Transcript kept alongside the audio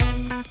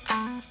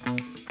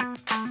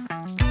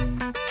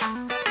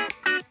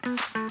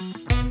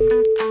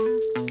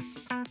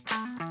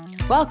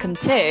Welcome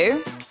to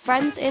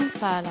Friends in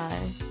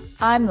Furlough.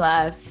 I'm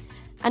Lev.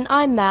 And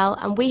I'm Mel,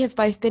 and we have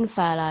both been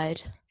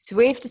furloughed. So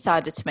we've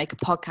decided to make a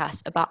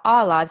podcast about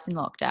our lives in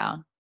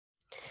lockdown.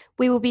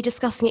 We will be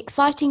discussing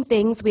exciting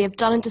things we have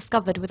done and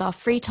discovered with our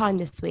free time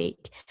this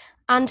week,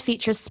 and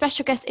feature a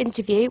special guest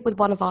interview with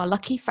one of our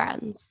lucky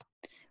friends.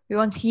 We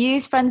want to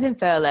use Friends in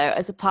Furlough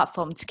as a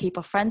platform to keep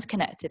our friends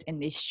connected in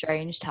these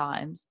strange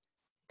times.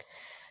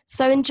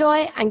 So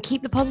enjoy and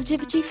keep the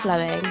positivity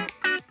flowing.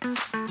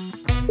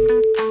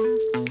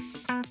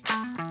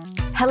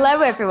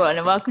 Hello everyone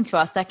and welcome to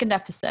our second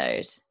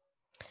episode.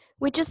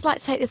 We'd just like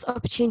to take this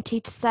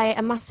opportunity to say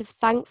a massive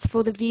thanks for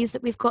all the views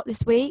that we've got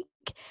this week.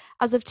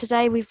 As of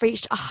today, we've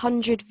reached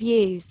 100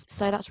 views,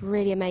 so that's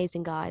really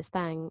amazing, guys.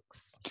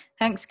 Thanks.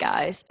 Thanks,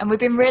 guys. And we've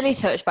been really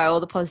touched by all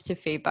the positive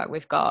feedback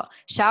we've got.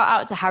 Shout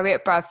out to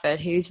Harriet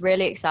Bradford, who's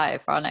really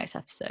excited for our next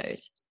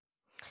episode.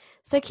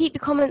 So keep your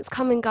comments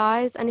coming,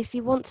 guys, and if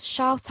you want to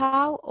shout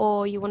out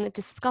or you want to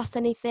discuss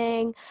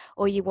anything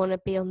or you want to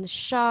be on the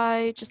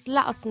show, just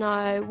let us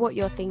know what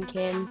you're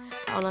thinking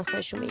on our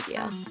social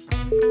media.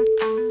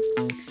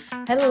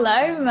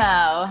 Hello,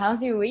 Mel.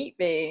 How's your week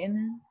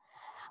been?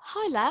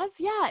 Hi, Lev.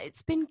 Yeah,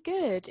 it's been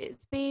good.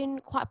 It's been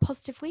quite a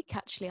positive week,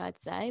 actually, I'd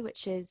say,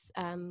 which is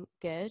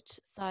good.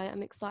 So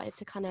I'm excited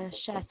to kind of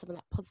share some of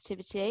that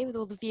positivity with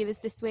all the viewers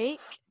this week.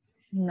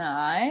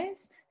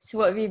 Nice. So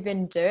what have you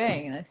been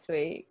doing this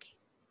week?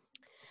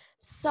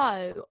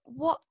 So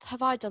what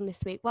have I done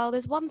this week? Well,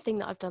 there's one thing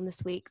that I've done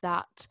this week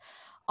that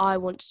I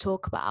want to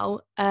talk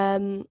about.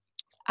 And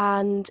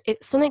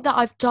it's something that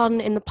I've done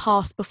in the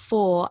past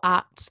before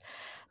at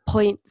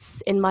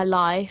points in my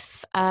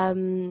life,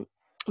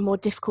 more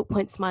difficult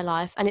points in my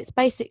life. And it's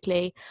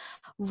basically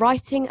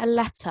writing a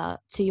letter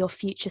to your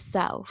future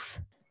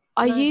self.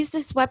 I use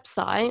this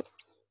website.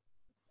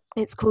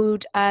 It's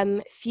called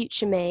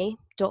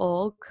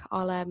futureme.org.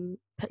 I'll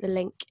put the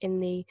link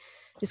in the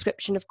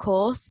description, of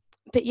course.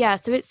 But yeah,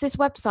 so it's this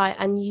website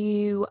and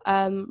you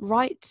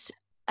write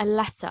a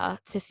letter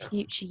to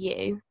future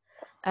you.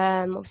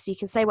 Obviously, you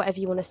can say whatever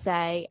you want to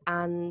say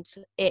and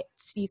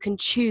you can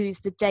choose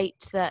the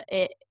date that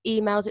it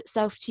emails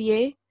itself to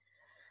you.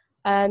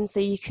 So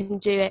you can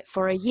do it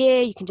for a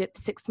year, you can do it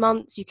for 6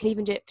 months, you can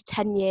even do it for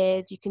 10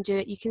 years. You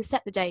can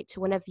set the date to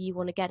whenever you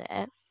want to get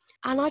it.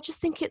 And I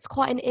just think it's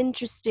quite an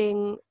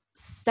interesting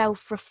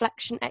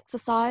self-reflection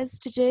exercise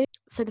to do.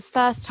 So the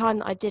first time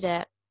that I did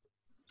it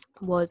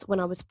was when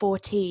I was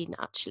 14,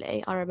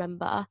 actually, I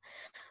remember.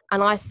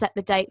 And I set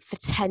the date for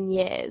 10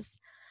 years.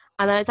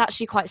 And it's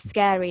actually quite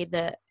scary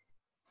that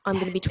I'm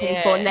going to be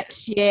 24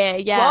 next year.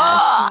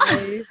 Yeah.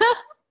 So,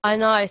 I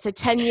know. So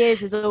 10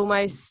 years is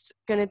almost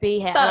going to be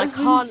here. That's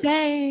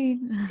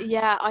insane.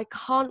 Yeah, I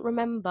can't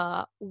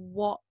remember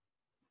what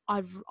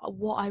I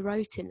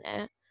wrote in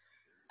it.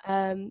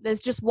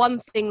 There's just one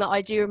thing that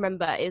I do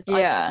remember is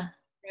I'd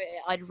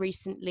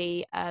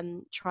recently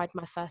tried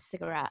my first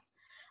cigarette.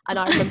 And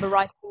I remember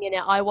writing in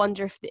it, I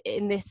wonder if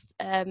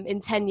in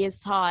 10 years'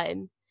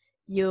 time,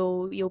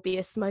 you'll be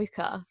a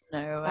smoker. No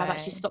way. I've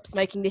actually stopped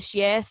smoking this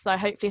year, so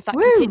hopefully if that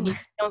continues,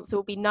 the answer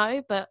will be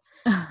no. But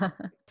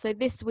so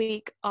this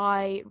week,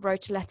 I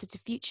wrote a letter to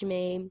future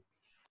me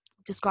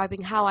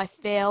describing how I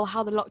feel,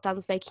 how the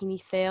lockdown's making me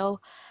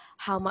feel,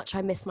 how much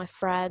I miss my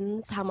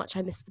friends, how much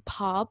I miss the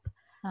pub,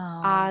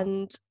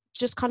 and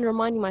just kind of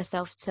reminding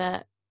myself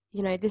to,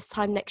 this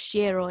time next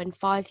year or in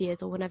 5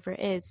 years or whenever it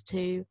is,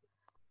 to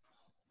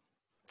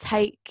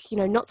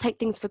not take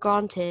things for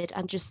granted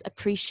and just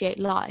appreciate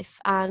life.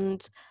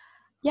 And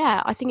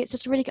yeah, I think it's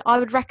just really good. I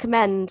would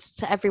recommend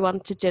to everyone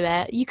to do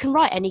it. You can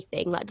write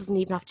anything, like it doesn't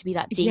even have to be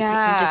that deep. It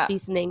can just be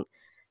something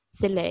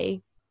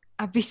silly.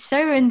 I'd be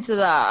so into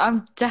that.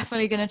 I'm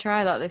definitely going to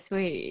try that this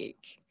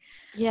week.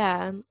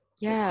 Yeah,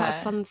 it's quite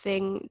a fun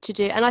thing to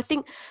do. And I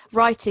think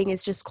writing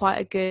is just quite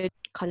a good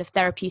kind of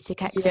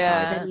therapeutic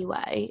exercise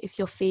anyway, if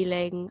you're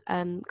feeling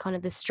kind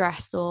of the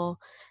stress or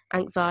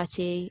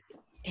anxiety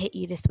hit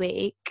you this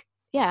week.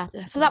 Yeah,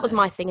 definitely. So that was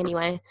my thing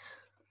anyway.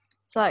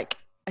 It's like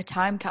a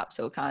time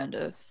capsule kind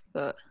of,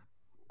 but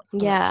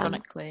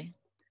electronically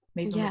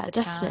moving with the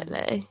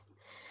definitely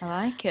time.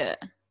 I like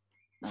it.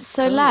 That's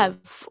so cool.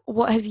 Lev,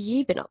 what have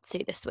you been up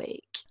to this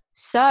week?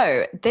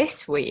 So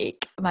this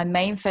week my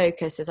main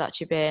focus has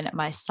actually been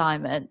my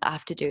assignment that I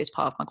have to do as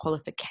part of my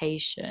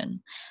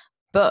qualification,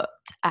 but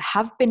I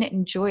have been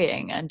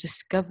enjoying and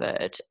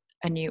discovered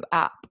a new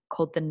app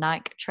called the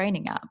Nike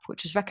training app,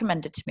 which was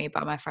recommended to me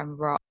by my friend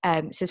Rob.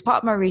 So as part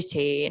of my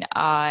routine,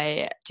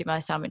 I do my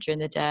assignment during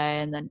the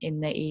day, and then in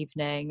the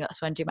evening,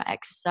 that's when I do my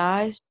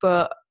exercise,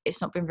 but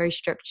it's not been very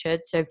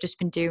structured. So I've just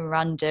been doing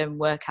random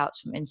workouts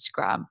from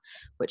Instagram,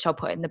 which I'll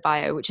put in the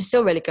bio, which is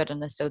still really good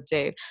and I still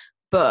do.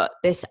 But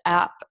this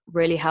app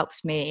really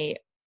helps me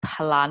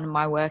plan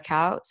my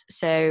workouts.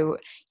 So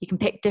you can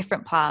pick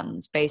different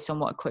plans based on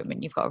what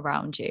equipment you've got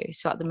around you.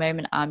 So at the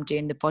moment I'm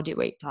doing the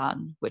bodyweight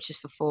plan, which is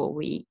for 4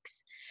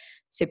 weeks.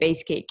 So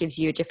basically it gives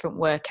you a different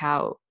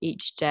workout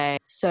each day.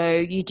 So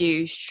you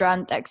do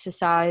strength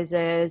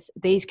exercises.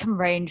 These can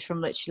range from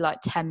literally like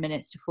 10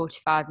 minutes to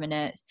 45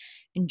 minutes.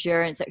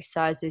 Endurance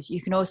exercises.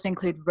 You can also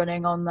include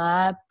running on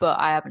there, but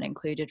I haven't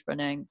included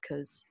running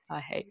because I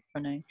hate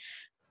running,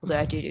 although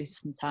I do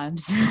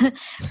sometimes.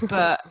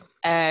 But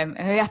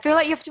I feel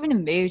like you have to be in a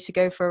mood to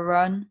go for a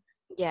run.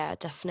 Yeah,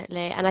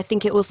 definitely. And I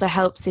think it also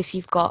helps if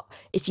you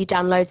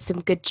download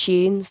some good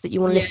tunes that you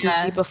want to listen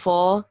to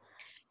before.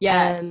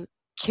 Yeah.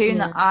 Tune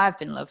Yeah. that I've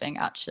been loving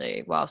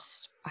actually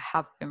whilst I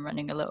have been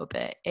running a little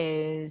bit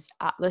is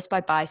Atlas by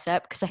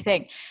Bicep, because I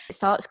think it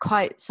starts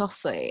quite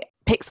softly,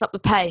 Picks up the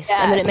pace,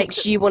 and then it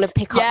makes you want to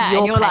pick up your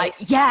and you're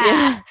pace.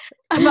 like,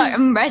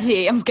 I'm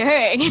ready, I'm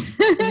going.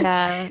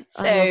 Yeah,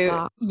 So I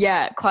love that.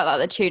 yeah, quite like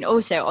the tune.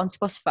 Also on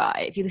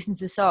Spotify, if you listen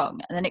to the song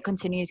and then it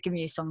continues giving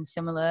you songs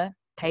similar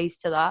pace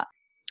to that.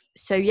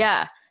 So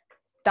yeah,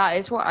 that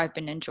is what I've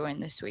been enjoying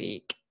this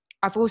week.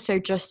 I've also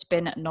just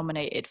been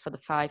nominated for the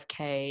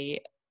 5K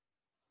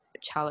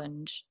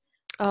challenge.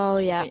 Oh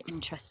yeah,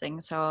 interesting.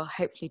 So I'll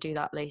hopefully do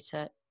that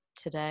later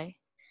today.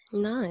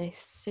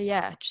 Nice. So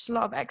yeah, just a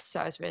lot of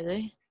exercise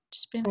really.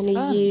 Just been and fun.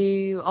 Are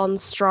you on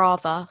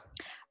Strava?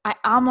 I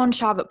am on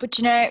Strava, but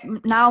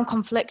now I'm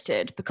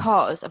conflicted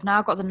because I've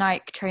now got the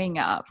Nike training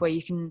app where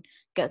you can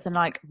get the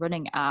Nike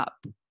running app,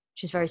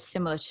 which is very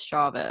similar to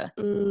Strava.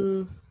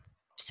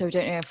 So I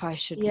don't know if I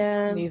should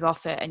move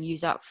off it and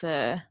use that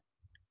for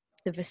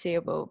the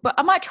foreseeable. But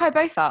I might try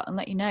both out and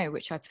let you know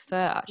which I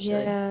prefer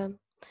actually. Yeah.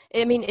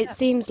 I mean, it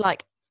seems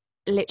like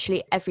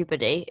literally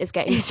everybody is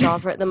getting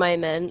Strava at the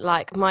moment.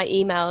 Like my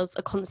emails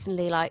are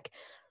constantly like,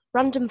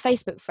 random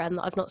Facebook friend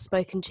that I've not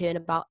spoken to in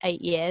about 8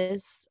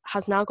 years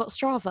has now got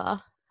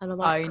Strava. And I'm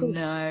like, cool. I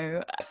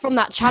know. From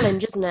that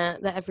challenge, isn't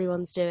it, that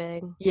everyone's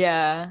doing?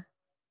 Yeah.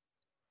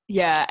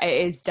 Yeah,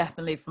 it is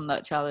definitely from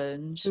that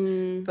challenge.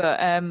 But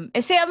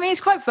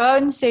it's quite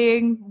fun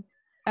seeing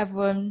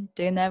everyone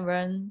doing their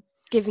runs.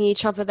 Giving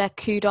each other their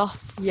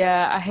kudos.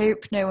 Yeah, I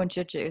hope no one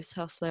judges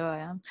how slow I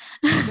am.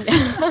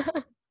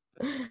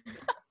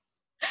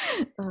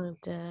 Oh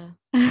dear.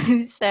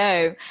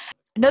 So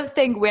another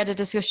thing we had a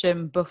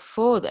discussion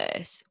before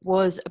this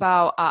was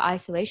about our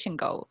isolation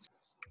goals.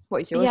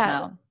 What is yours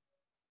now?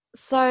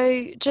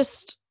 So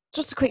just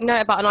a quick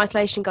note about an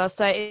isolation goal.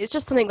 So it's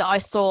just something that I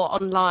saw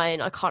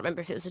online. I can't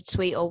remember if it was a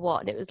tweet or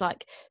what. And it was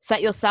like,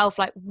 set yourself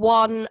like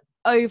one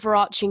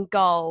overarching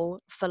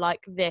goal for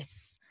like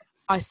this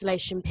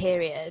isolation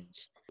period.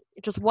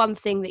 Just one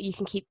thing that you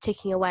can keep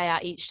ticking away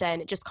at each day.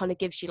 And it just kind of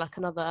gives you like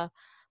another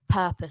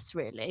purpose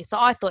really. So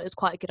I thought it was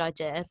quite a good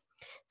idea.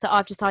 So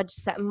I've decided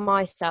to set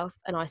myself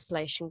an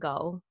isolation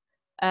goal.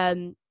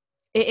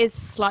 It is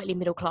slightly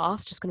middle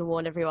class, just going to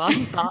warn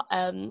everyone, but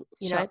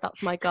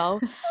that's my goal.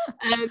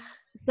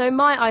 So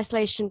my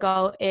isolation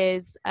goal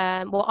is,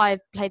 I've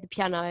played the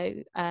piano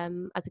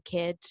as a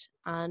kid,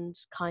 and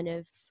kind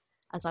of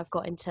as I've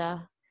got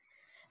into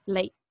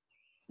late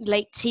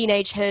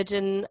teenagehood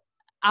and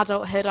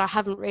adulthood, I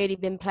haven't really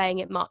been playing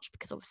it much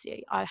because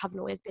obviously I haven't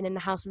always been in the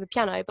house with a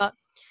piano. But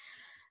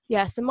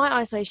yeah, so my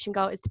isolation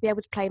goal is to be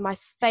able to play my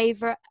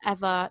favourite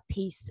ever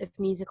piece of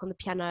music on the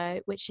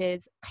piano, which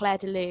is Clair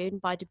de Lune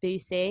by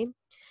Debussy.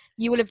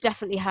 You will have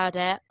definitely heard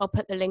it. I'll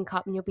put the link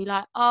up and you'll be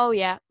like, oh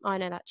yeah, I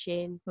know that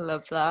tune.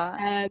 Love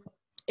that.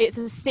 It's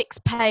a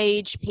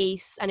 6-page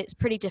piece and it's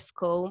pretty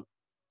difficult.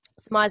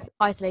 So my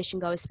isolation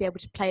goal is to be able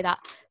to play that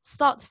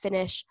start to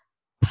finish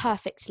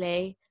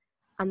perfectly.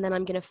 And then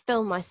I'm going to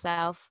film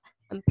myself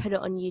and put it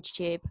on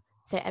YouTube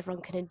so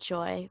everyone can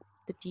enjoy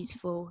the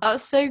beautiful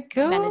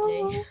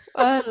melody.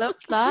 I love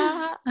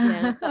that.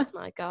 Yeah, that's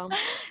my goal.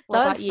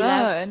 What about you,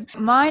 Lev?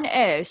 Mine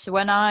is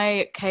when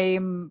I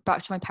came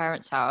back to my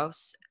parents'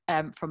 house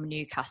from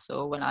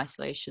Newcastle when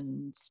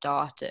isolation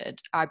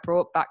started, I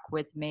brought back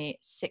with me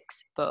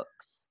 6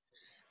 books.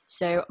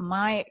 So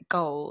my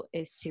goal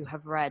is to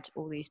have read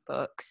all these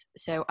books.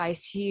 So I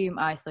assume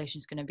isolation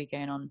is going to be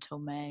going on until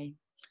May.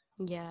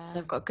 Yeah. So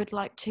I've got a good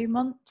 2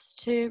 months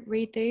to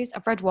read these.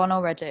 I've read one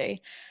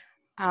already.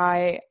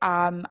 I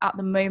am at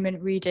the moment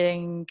I'm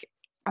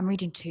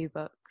reading 2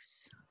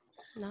 books.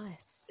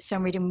 Nice. So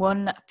I'm reading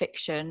one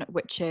fiction,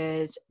 which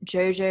is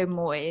Jojo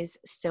Moyes'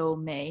 Still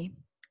Me.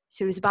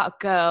 So it was about a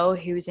girl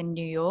who was in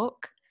New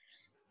York.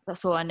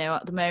 That's all I know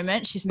at the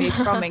moment. She's moved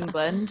from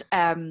England.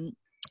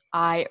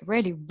 I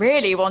really,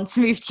 really want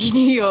to move to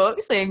New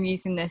York. So I'm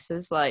using this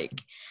as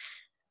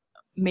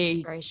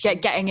me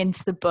getting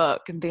into the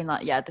book and being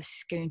like, yeah, this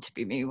is going to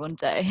be me one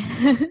day.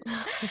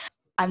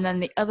 And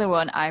then the other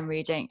one I'm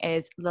reading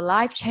is The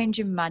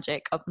Life-Changing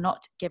Magic of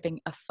Not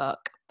Giving a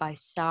Fuck by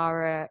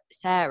Sarah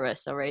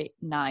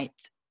Knight.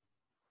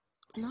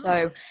 Nice.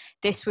 So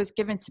this was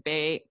given to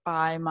me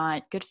by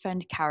my good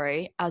friend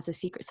Carrie as a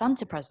Secret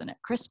Santa present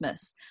at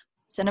Christmas.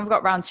 So I never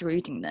got around to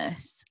reading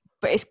this,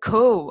 but it's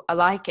cool. I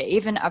like it.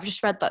 Even I've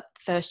just read that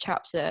first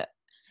chapter,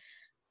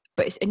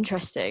 but it's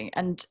interesting.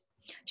 And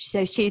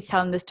so she's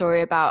telling the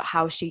story about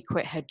how she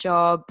quit her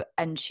job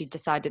and she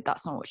decided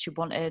that's not what she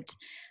wanted.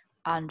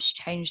 And she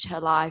changed her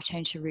life,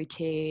 changed her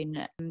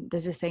routine.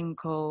 There's a thing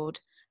called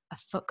a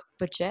fuck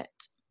budget.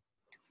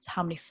 It's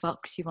how many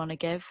fucks you want to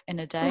give in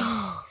a day,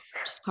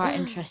 which is quite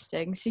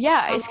interesting. So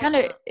yeah,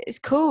 it's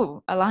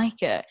cool. I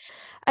like it.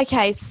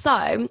 Okay,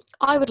 so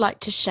I would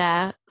like to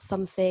share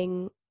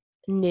something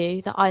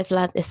new that I've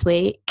learned this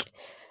week.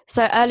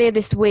 So earlier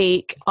this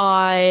week,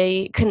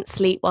 I couldn't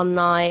sleep one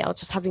night. I was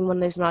just having one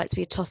of those nights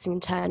where you're tossing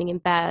and turning in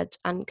bed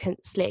and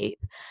couldn't sleep.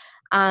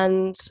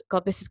 And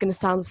God, this is going to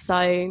sound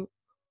so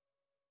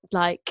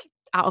like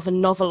out of a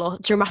novel or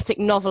dramatic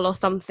novel or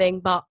something,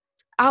 but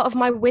out of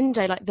my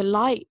window, like the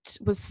light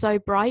was so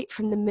bright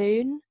from the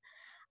moon.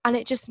 And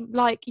it just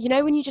like, you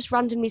know, when you just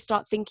randomly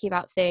start thinking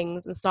about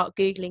things and start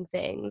Googling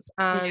things,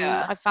 and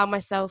I found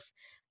myself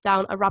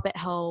down a rabbit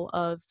hole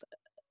of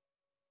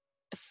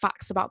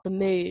facts about the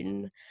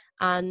moon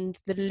and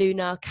the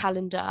lunar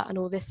calendar and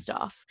all this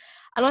stuff.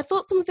 And I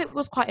thought some of it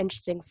was quite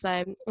interesting.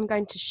 So I'm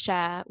going to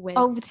share with...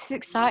 Oh, this is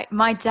exciting.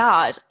 My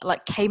dad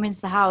like came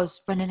into the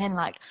house running in,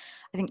 like,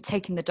 I think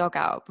taking the dog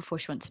out before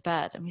she went to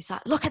bed. And he's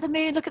like, look at the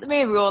moon, look at the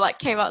moon. We all like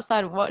came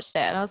outside and watched it.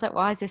 And I was like,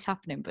 why is this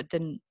happening? But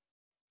didn't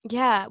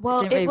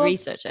really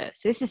research it.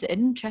 So this is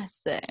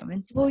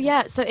interesting. Well,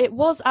 yeah, so it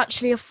was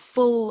actually a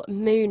full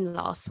moon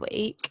last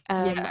week.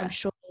 I'm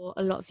sure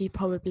a lot of you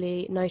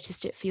probably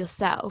noticed it for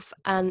yourself,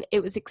 and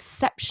it was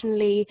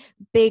exceptionally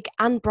big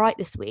and bright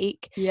this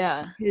week.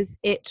 Yeah, because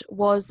it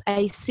was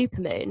a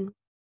supermoon.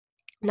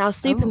 Now,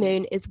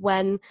 supermoon is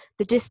when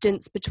the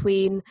distance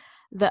between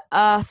the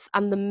Earth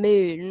and the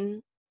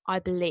moon, I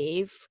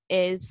believe,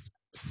 is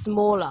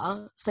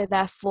smaller. So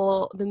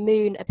therefore, the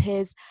moon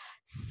appears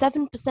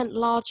 7%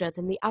 larger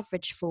than the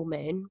average full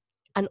moon,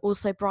 and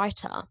also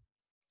brighter.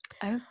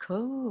 Oh,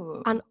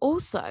 cool. And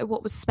also,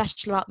 what was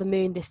special about the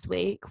moon this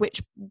week,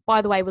 which,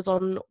 by the way, was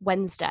on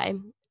Wednesday,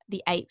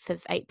 the 8th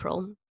of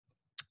April,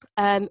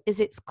 is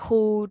it's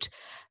called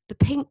the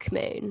pink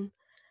moon.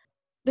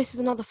 This is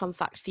another fun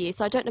fact for you.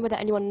 So I don't know whether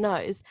anyone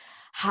knows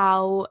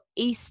how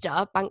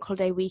Easter, bank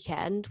holiday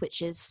weekend,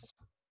 which is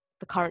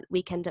the current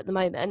weekend at the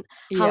moment,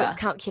 how it's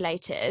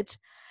calculated.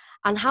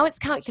 And how it's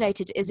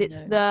calculated is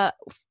it's the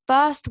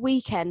first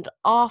weekend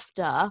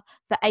after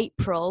the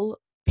April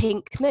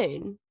pink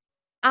moon.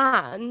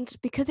 And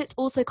because it's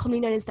also commonly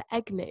known as the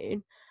egg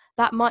moon,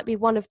 that might be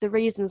one of the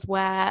reasons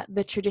where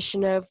the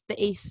tradition of the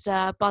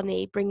Easter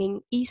bunny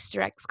bringing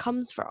Easter eggs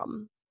comes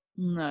from.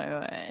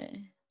 No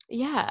way.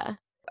 Yeah.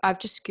 I've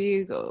just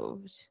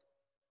Googled.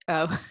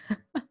 Oh,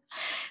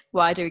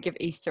 why do we give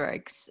Easter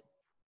eggs?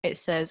 It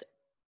says,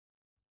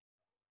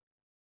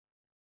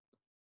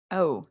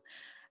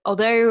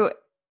 although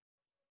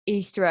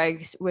Easter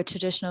eggs were a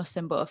traditional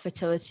symbol of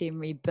fertility and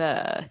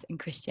rebirth in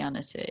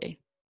Christianity,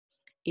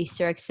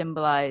 Easter eggs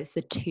symbolize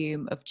the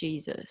tomb of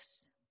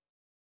Jesus.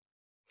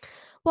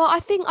 Well, I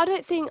think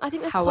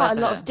there's quite a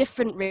lot of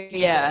different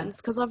reasons,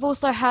 because I've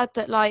also heard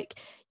that, like,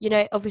 you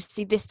know,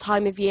 obviously this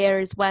time of year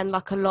is when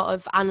like a lot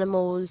of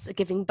animals are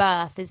giving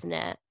birth, isn't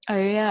it? Oh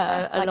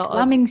yeah, a like lot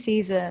lambing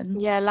season.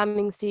 Yeah,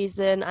 lambing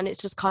season, and it's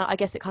just kind of, I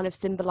guess it kind of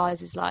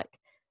symbolizes like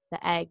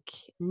the egg,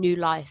 new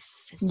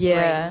life,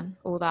 spring,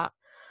 all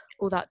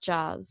that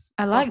jazz.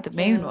 I like the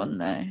moon one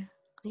though.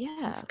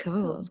 Yeah, it's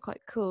cool. It's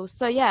quite cool.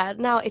 So yeah,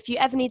 now if you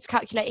ever need to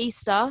calculate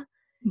Easter,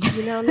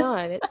 you now know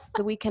it's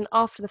the weekend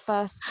after the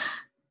first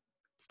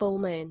full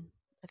moon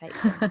of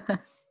April.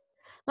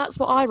 That's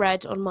what I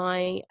read on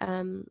my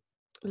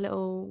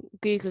little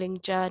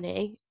Googling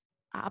journey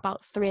at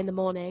about 3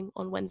 a.m.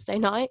 on Wednesday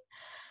night.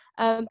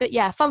 But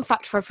yeah, fun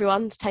fact for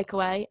everyone to take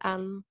away.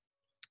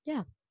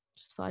 Yeah,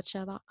 just thought I'd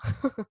share that.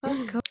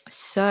 That's cool.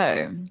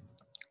 So,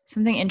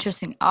 something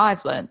interesting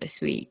I've learned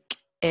this week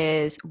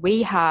is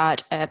we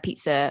had a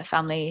pizza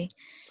family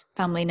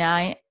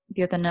night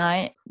the other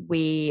night.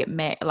 We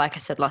made, like I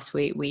said last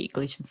week, we eat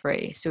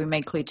gluten-free. So we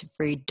made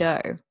gluten-free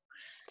dough.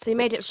 So you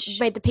made the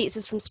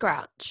pizzas from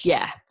scratch?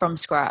 Yeah, from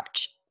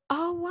scratch.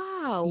 Oh,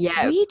 wow.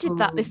 Yeah. We did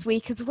that this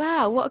week as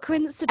well. What a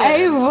coincidence.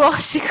 Oh,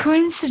 what a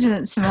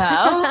coincidence,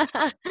 Mel.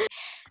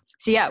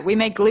 So yeah, we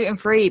made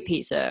gluten-free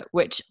pizza,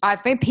 which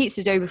I've made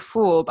pizza dough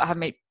before, but I haven't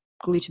made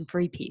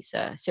gluten-free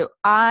pizza. So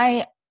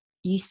I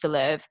used to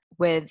live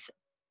with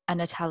an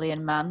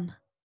Italian man,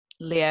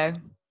 Leo.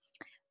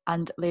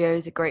 And Leo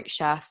is a great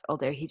chef,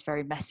 although he's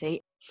very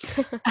messy.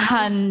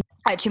 And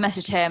I actually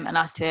messaged him and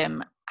asked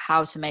him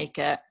how to make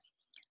it.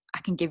 I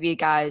can give you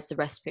guys the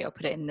recipe. I'll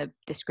put it in the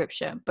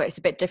description. But it's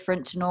a bit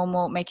different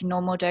to making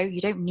normal dough.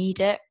 You don't need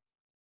it.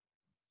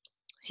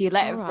 So you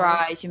let it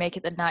rise. You make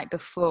it the night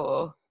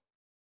before.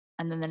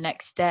 And then the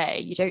next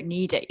day, you don't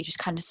need it. You just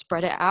kind of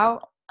spread it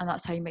out. And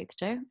that's how you make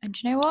the dough. And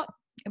do you know what?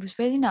 It was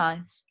really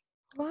nice.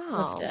 Wow.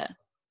 Loved it.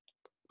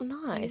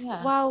 Nice. So,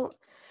 yeah. Well,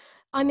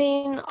 I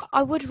mean,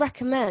 I would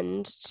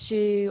recommend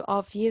to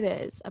our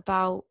viewers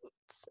about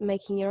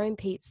making your own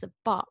pizza,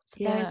 but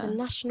there is a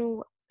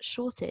national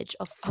shortage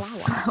of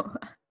flour.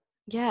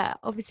 Yeah,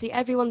 obviously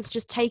everyone's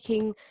just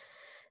taking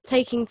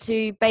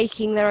to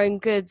baking their own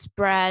goods,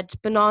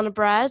 banana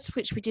bread,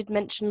 which we did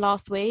mention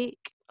last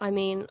week. I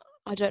mean,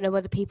 I don't know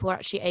whether people are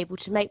actually able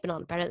to make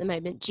banana bread at the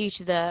moment due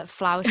to the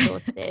flour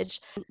shortage.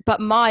 But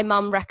my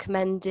mum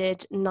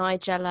recommended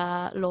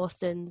Nigella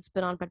Lawson's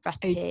banana bread Oh,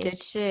 recipe. did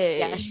she?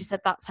 Yeah, she said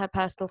that's her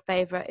personal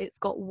favourite. It's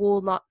got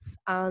walnuts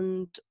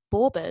and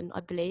bourbon, I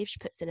believe she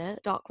puts in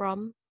it, dark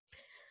rum.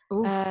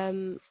 Oof,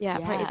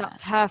 Apparently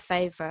that's her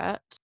favourite.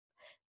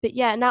 But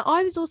yeah, now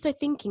I was also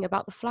thinking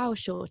about the flour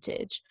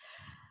shortage.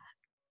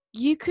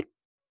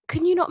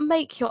 Can you not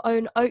make your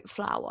own oat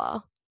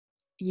flour?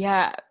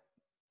 Yeah.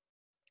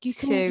 You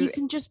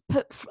can just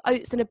put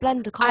oats in a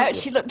blender, can't I you?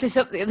 actually looked this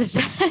up the other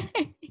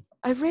day.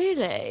 Oh,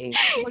 really?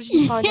 What did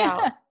you find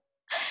out?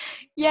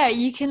 Yeah,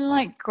 you can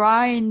like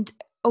grind,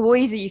 or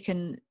either you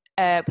can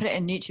put it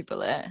in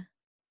NutriBullet,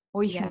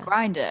 or you can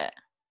grind it,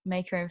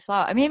 make your own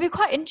flour. I mean, it'd be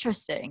quite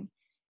interesting.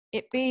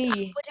 Would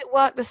it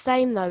work the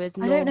same though as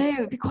normal? I don't know.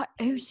 It'd be quite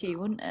oaty,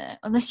 wouldn't it?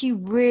 Unless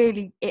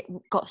it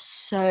got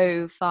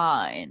so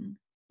fine.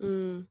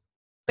 Mm.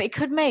 But it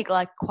could make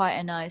like quite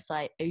a nice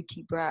like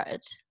oaty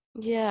bread.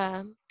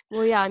 Yeah.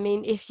 Well, yeah. I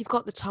mean, if you've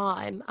got the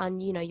time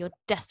and you're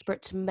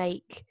desperate to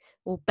make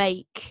or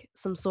bake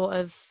some sort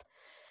of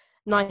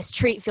nice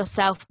treat for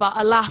yourself, but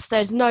alas,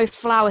 there's no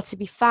flour to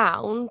be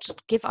found.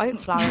 Give oat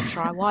flour a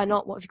try. Why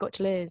not? What have you got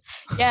to lose?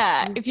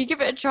 Yeah, if you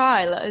give it a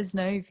try, let us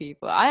know,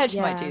 people. I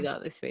actually might do Yeah.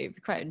 that this week. It'd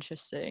be quite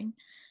interesting.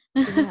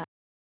 Yeah.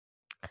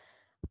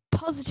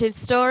 Positive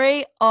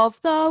story of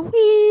the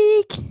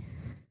week.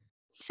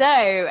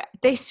 So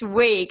this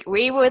week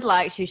we would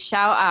like to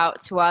shout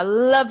out to our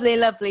lovely,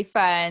 lovely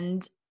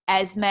friend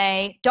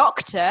Esme,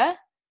 Dr.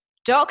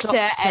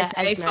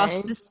 Esme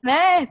Foster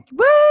Smith.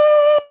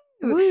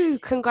 Woo! Woo!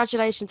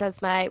 Congratulations,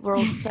 Esme. We're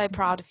all so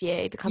proud of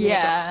you becoming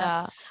a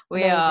doctor.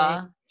 We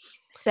are.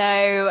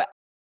 So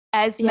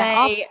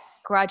Esme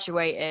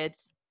graduated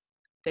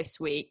this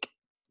week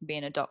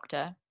being a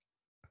doctor.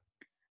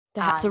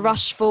 They had to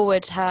rush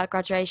forward her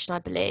graduation, I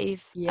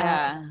believe.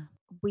 Yeah.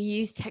 We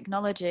used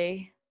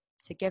technology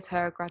to give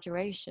her a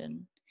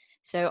graduation.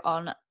 So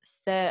on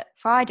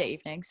Friday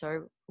evening,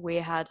 we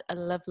had a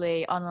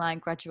lovely online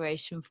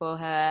graduation for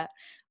her.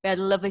 We had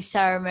a lovely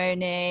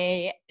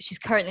ceremony. She's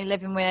currently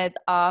living with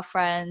our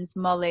friends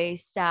Molly,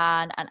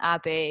 Stan and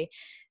Abby.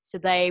 So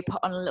they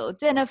put on a little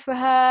dinner for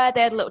her.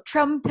 They had a little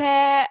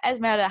trumpet.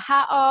 Esme had a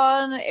hat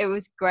on. It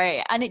was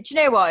great. And do you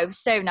know what? It was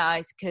so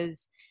nice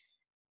because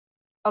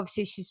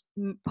obviously she's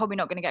probably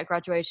not going to get a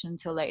graduation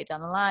until later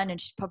down the line, and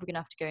she's probably going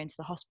to have to go into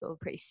the hospital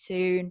pretty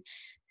soon.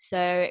 So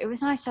it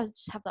was nice to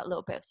just have that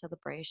little bit of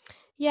celebration.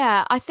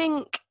 Yeah, I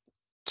think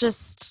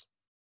the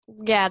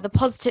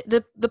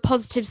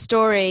positive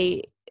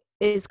story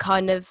is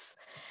kind of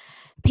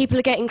people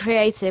are getting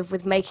creative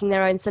with making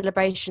their own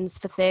celebrations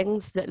for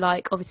things that,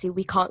 like, obviously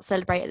we can't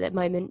celebrate at the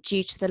moment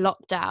due to the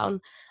lockdown.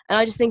 And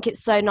I just think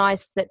it's so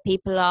nice that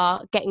people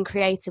are getting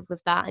creative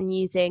with that and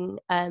using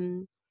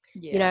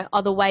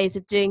other ways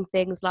of doing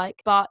things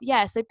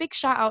so big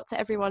shout out to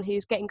everyone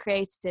who's getting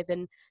creative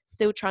and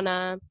still trying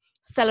to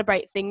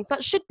celebrate things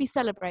that should be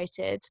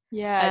celebrated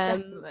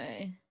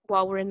Definitely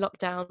while we're in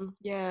lockdown.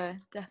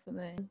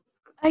 Definitely.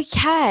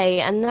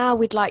 Okay, and now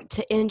we'd like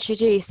to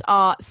introduce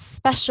our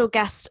special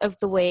guest of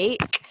the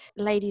week,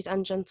 ladies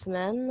and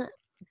gentlemen,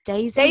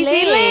 Daisy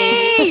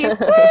Lee.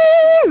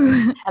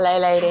 Woo! Hello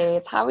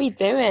ladies, how are we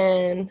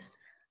doing?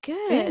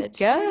 Good.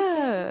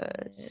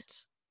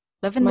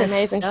 Loving my this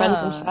amazing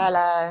friends in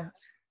furlough.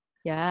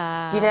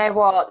 Yeah. Do you know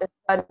what? The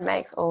sun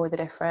makes all the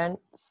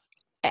difference.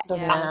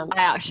 Doesn't it? I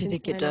actually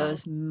think it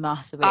does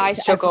massively. I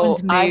struggle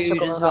as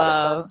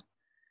well.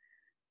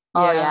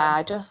 Oh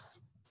yeah,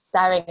 just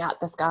staring at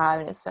the sky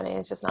when it's sunny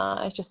is just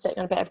nice. Just sitting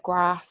on a bit of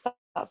grass.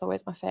 That's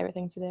always my favourite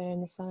thing to do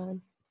in the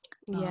sun.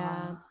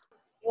 Yeah.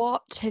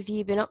 What have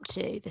you been up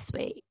to this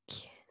week?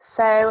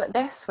 So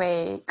this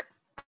week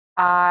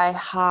I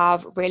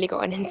have really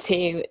gotten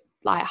into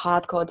like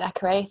hardcore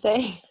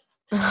decorating.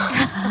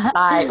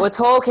 Like we're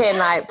talking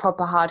like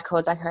proper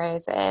hardcore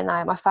decorating.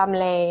 Like my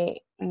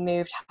family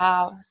moved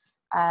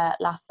house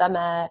last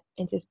summer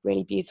into this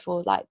really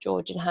beautiful like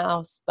Georgian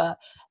house, but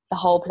the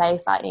whole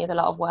place like needs a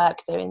lot of work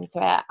doing to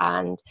it.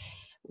 And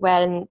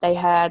when they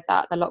heard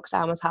that the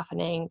lockdown was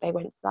happening, they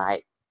went to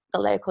like the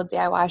local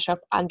DIY shop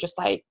and just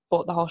like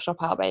bought the whole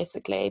shop out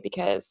basically,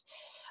 because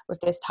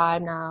with this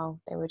time now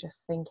they were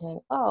just thinking,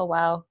 oh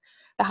well,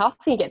 the house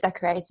can get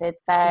decorated.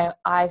 So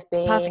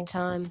perfect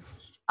time.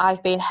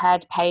 I've been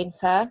head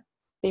painter,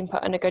 been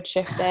putting a good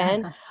shift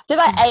in. Did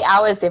like 8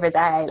 hours the other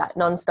day, like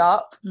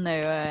non-stop. No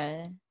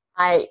way.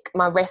 Like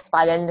my wrist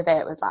by the end of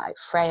it was like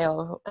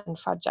frail and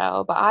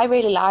fragile, but I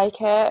really like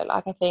it.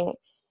 Like I think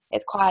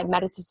it's quite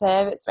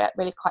meditative. It's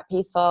really quite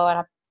peaceful, and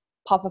I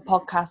pop a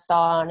podcast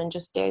on and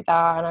just do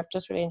that, and I've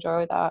just really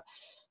enjoyed that.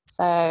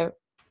 So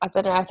I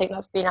don't know. I think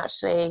that's been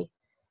actually,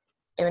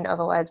 in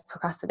other words,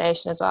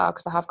 procrastination as well,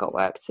 because I have got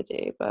work to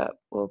do, but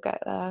we'll get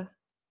there.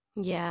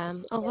 Yeah.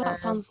 Oh, well, that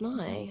sounds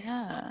nice.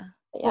 Yeah.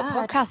 What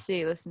podcast do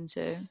you listen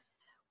to?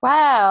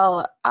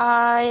 Well,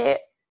 I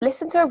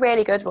listened to a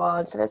really good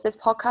one. So there's this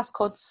podcast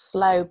called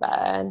Slow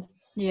Burn.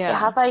 Yeah. It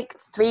has like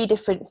 3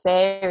 different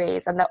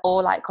series, and they're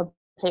all like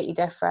completely completely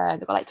different.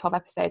 They've got like 12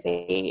 episodes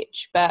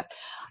each. But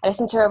I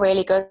listened to a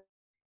really good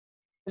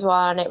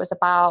one. It was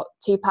about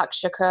Tupac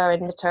Shakur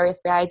and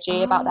Notorious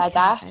B.I.G. about their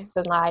deaths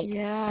and like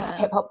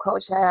hip hop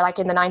culture, like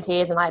in the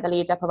 90s and like the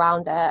lead up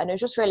around it. And it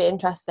was just really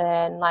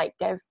interesting, like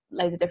gave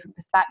loads of different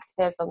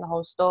perspectives on the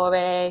whole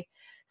story.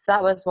 So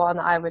that was one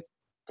that I was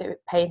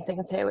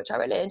painting to, which I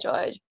really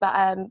enjoyed.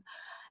 But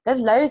there's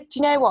loads. Do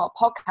you know what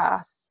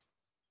podcasts?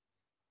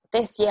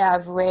 This year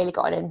I've really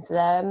gotten into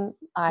them.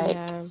 Like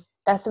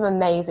there's some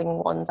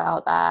amazing ones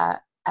out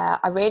there.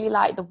 I really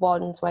like the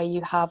ones where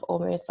you have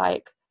almost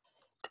like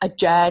a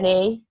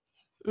journey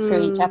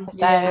through each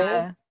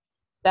episode.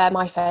 They're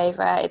my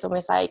favourite. It's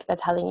almost like they're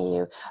telling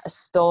you a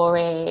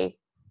story.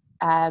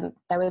 There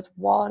was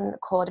one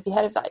called, have you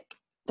heard of like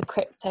the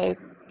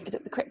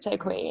Crypto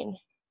Queen?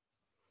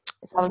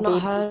 I've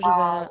not heard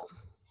of it.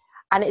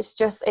 And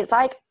it's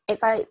like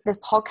this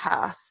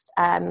podcast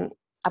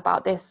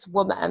about this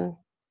woman,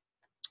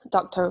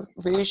 Dr.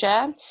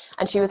 Ruja,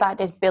 and she was like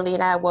this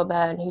billionaire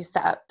woman who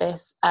set up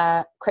this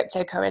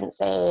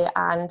cryptocurrency,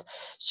 and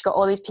she got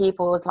all these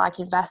people to like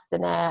invest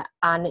in it,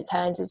 and it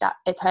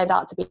turned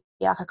out to be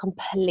like a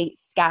complete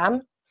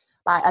scam,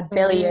 like a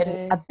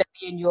billion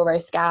euro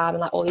scam, and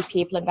like all these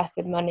people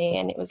invested money,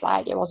 and it was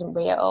like it wasn't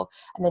real.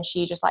 And then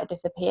she just like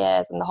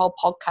disappears, and the whole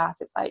podcast,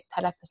 it's like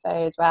 10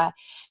 episodes where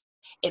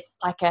it's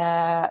like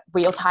a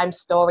real-time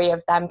story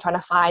of them trying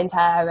to find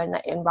her, and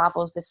it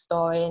unravels this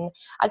story. And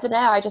I don't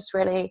know, I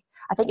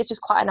think it's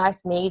just quite a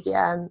nice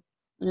medium,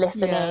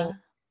 listening,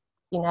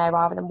 you know,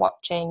 rather than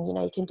watching. You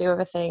know, you can do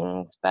other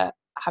things, but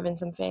having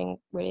something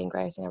really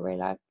engrossing, I really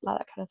like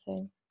that kind of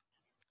thing.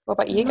 What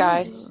about you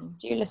guys?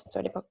 Do you listen to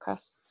any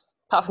podcasts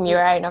apart from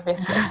your own,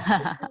 obviously?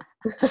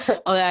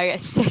 Although I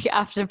get sick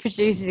after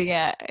producing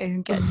it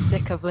and get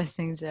sick of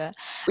listening to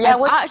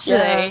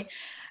it.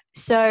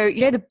 So,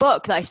 you know the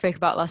book that I spoke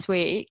about last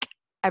week,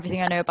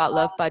 Everything I Know About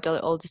Love by Dolly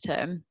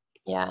Alderton?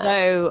 Yeah.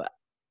 So,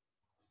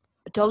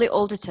 Dolly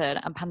Alderton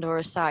and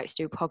Pandora Sykes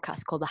do a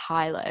podcast called The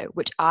High Low,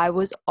 which I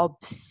was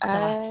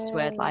obsessed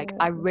with. Like,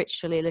 I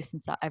literally listen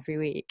to that every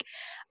week.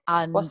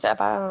 And what's it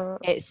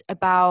about? It's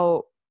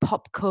about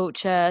pop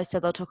culture. So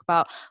they'll talk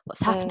about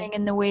what's happening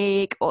in the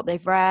week, what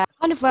they've read.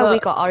 Kind of where we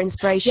got our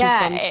inspiration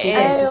from to do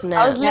this, isn't it?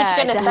 I was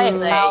literally going to say it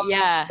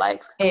sounds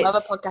like some other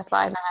podcast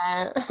I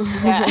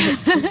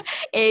know.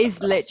 It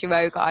is literally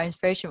where we got our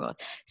inspiration from.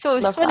 So what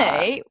was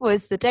funny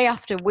was the day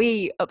after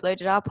we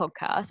uploaded our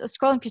podcast, I was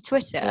scrolling through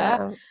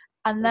Twitter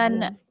and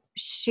then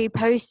she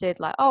posted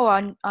like, oh,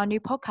 our new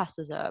podcast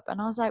is up,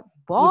 and I was like,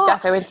 what? You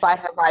definitely inspired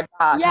her right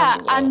back. Yeah,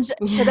 and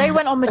so they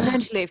went on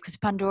maternity leave because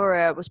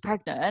Pandora was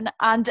pregnant,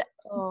 and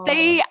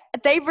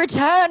they've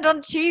returned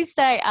on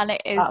Tuesday, and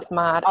it is that's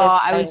mad.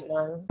 I was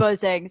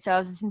buzzing. So I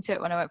was listening to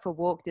it when I went for a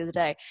walk the other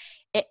day.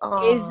 It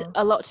is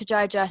a lot to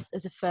digest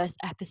as a first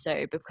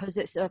episode because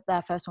it's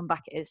their first one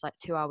back. It is like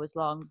 2 hours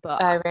long,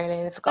 but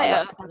really, they've got a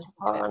lot to listen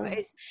to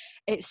it.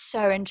 It's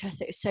so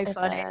interesting. It's so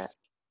fun. It's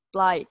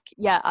like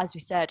as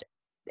we said,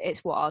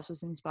 it's what ours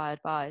was inspired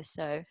by.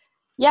 So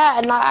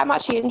and like I'm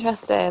actually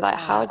interested, like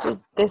how did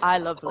this I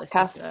love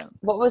podcast,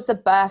 what was the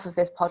birth of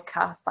this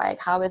podcast? Like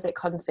how is it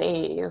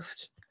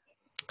conceived?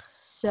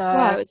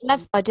 So it's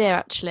Lev's idea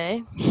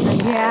actually.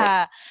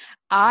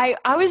 I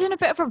was in a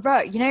bit of a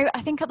rut, you know.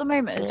 I think at the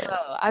moment as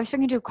well, I was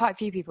thinking to quite a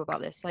few people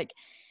about this, like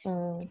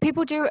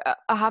people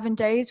are having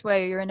days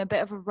where you're in a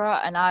bit of a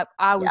rut, and I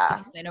was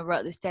definitely in a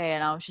rut this day,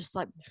 and I was just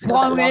like,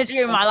 what am I going to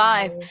do in my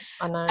life?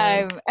 I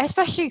know.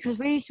 Especially because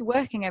we're used to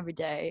working every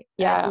day.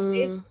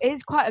 It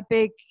is quite a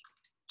big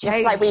change.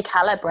 You have to like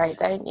recalibrate,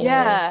 don't you?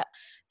 Yeah.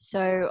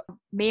 So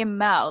me and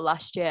Mel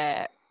last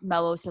year,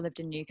 Mel also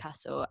lived in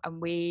Newcastle,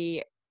 and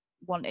we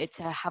wanted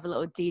to have a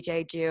little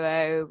DJ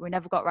duo. We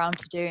never got around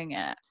to doing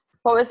it.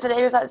 What was the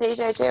name of that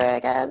DJ duo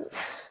again?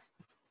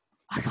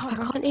 I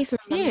can't even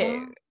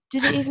remember.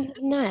 Did it even have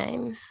a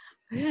name?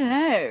 I don't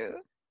know.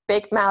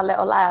 Big Mel,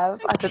 Little Lev.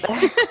 I don't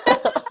know.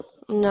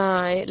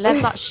 No,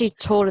 Lev's actually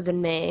taller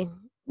than me.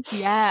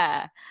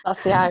 Yeah.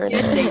 That's the irony.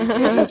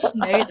 You should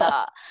know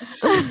that.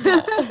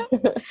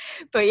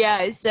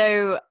 But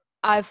so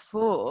I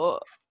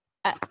thought,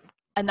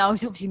 and I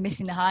was obviously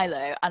missing the high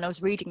low, and I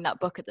was reading that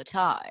book at the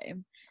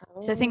time.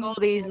 So I think all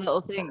these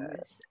little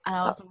things, and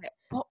I was like,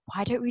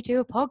 why don't we do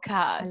a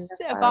podcast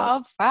about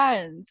our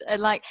friends? And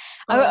like,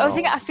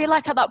 I feel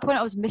like at that point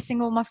I was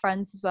missing all my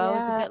friends as well. I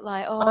was a bit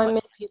like, I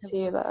miss you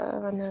too,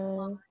 though. I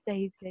know.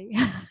 Daisy.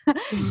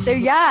 So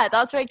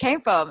that's where it came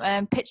from.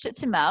 And pitched it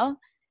to Mel,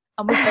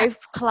 and we both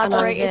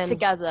collaborated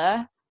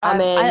together.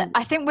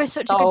 I think we're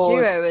such a good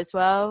duo as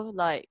well.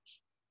 Like,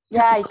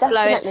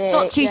 definitely.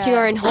 Not toot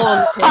your own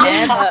horns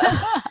here,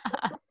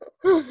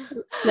 but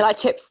you're like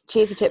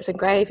cheesy chips and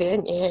gravy,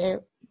 aren't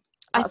you?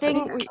 I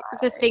think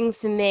the thing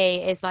for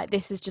me is like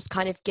this has just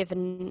kind of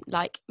given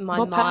like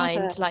my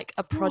mind like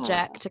a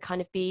project to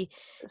kind of be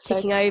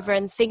ticking over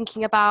and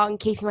thinking about and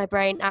keeping my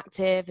brain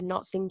active and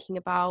not thinking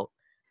about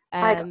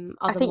I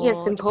think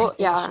it's important.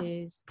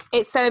 Issues.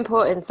 It's so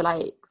important to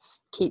like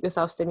keep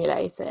yourself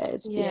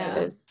stimulated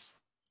because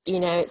you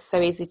know it's so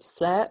easy to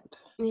slip.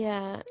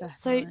 Yeah.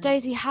 So Definitely.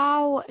 Daisy,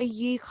 how are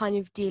you kind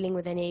of dealing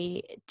with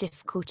any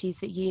difficulties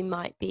that you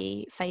might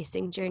be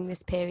facing during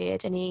this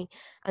period? Any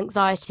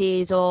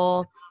anxieties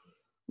or,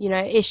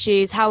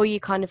 issues? How are you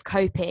kind of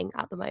coping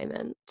at the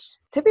moment?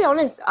 To be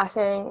honest, I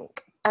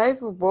think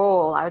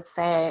overall, I would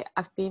say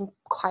I've been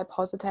quite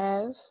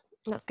positive.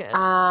 That's good.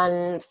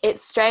 And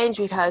it's strange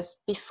because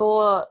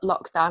before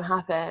lockdown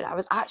happened, I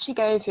was actually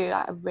going through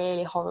like a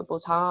really horrible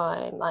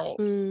time, like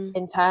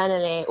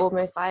internally,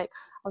 almost like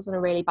I was on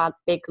a really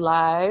big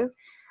low.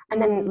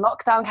 And then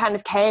lockdown kind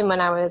of came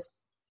when I was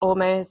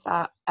almost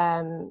at,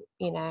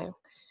 the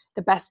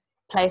best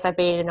place I've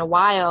been in a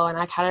while. And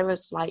I kind of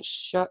was like,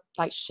 shit,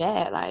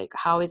 like,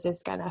 how is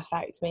this going to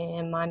affect me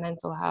and my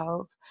mental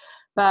health?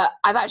 But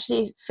I've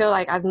actually feel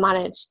like I've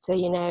managed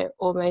to,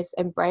 almost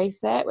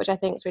embrace it, which I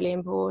think is really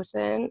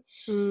important.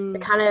 To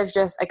kind of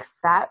just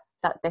accept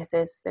that this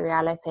is the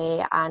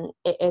reality and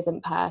it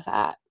isn't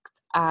perfect.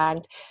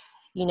 And,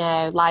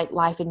 like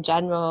life in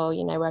general,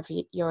 whether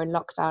you're in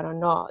lockdown or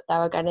not, there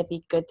are going to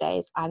be good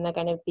days and there are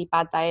going to be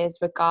bad days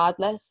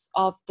regardless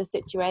of the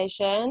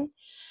situation.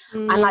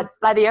 And like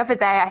the other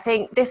day, I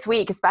think this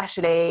week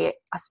especially,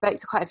 I spoke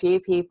to quite a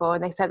few people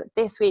and they said that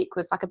this week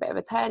was like a bit of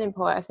a turning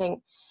point. I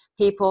think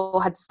people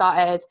had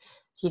started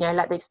to,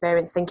 let the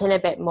experience sink in a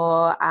bit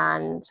more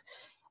and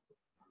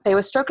they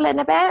were struggling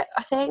a bit,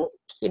 I think,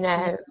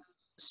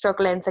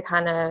 struggling to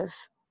kind of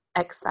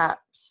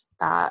accept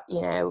that,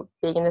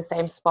 being in the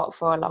same spot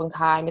for a long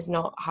time is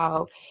not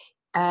how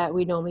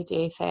we normally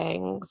do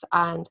things.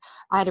 And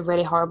I had a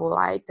really horrible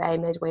day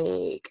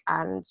midweek,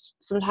 and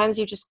sometimes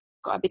you just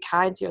got to be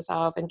kind to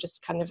yourself and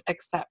just kind of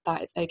accept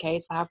that it's okay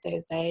to have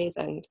those days.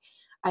 And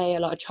I ate a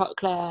lot of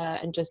chocolate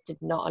and just did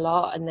not a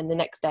lot. And then the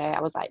next day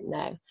I was like,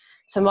 no,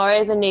 tomorrow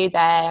is a new day.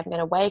 I'm going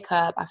to wake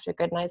up after a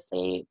good night's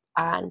sleep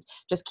and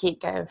just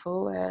keep going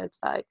forward.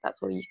 Like,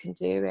 that's all you can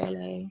do,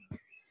 really.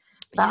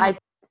 But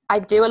I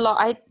do a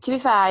lot. To be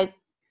fair, I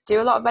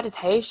do a lot of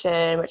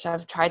meditation, which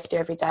I've tried to do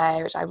every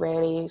day, which I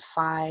really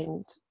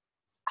find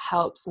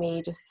helps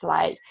me just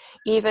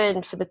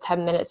even for the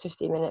 10 minutes,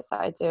 15 minutes that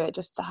I do it,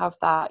 just to have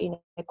that,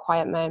 a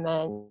quiet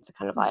moment to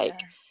kind of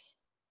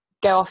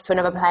go off to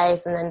another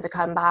place and then to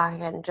come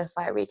back and just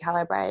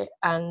recalibrate.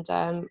 And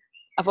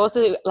I've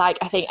also I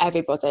think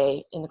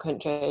everybody in the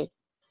country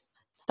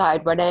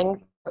started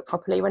running, but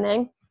properly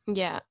running.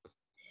 Yeah.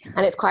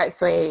 And it's quite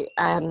sweet.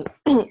 I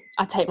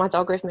take my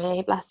dog with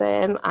me, bless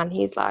him, and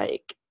he's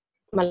like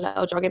my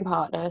little jogging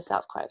partner, so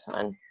that's quite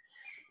fun.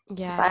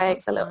 Yeah,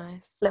 it's like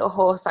a little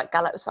horse that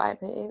gallops by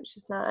me, which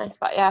is nice.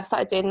 But yeah, I've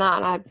started doing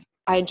that, and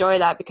I enjoy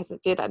that because I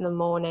do that in the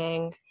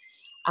morning,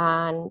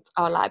 and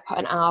I'll put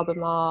an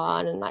album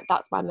on, and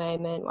that's my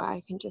moment where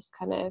I can just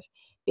kind of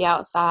be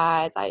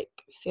outside,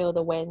 feel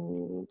the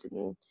wind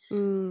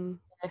and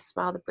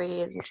smell the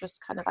breeze and just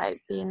kind of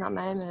be in that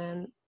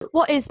moment.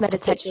 What is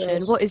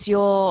meditation? What is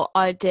your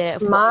idea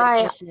of what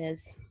meditation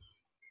is?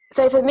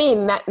 So for me,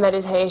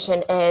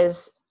 meditation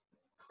is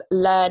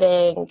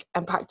learning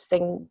and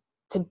practicing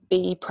to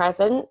be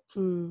present.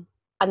 And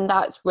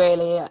that's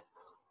really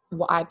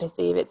what I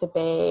perceive it to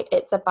be.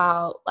 It's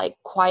about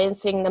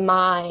quieting the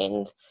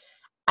mind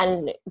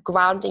and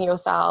grounding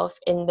yourself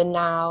in the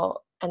now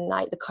and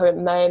the current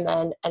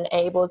moment, and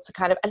able to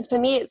kind of, and for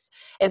me it's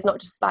not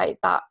just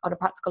that on a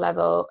practical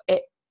level.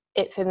 It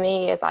for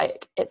me is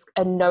it's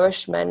a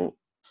nourishment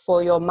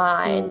for your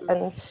mind.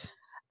 And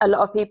a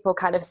lot of people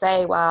kind of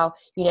say, well,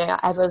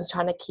 everyone's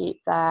trying to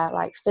keep their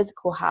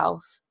physical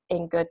health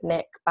in good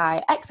nick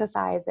by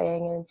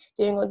exercising and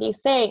doing all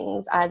these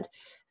things, and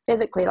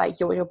physically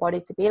you want your body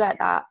to be like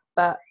that.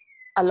 But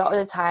a lot of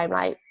the time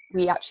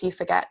we actually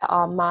forget that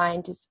our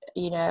mind is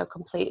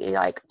completely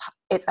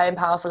its own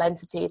powerful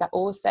entity that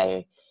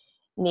also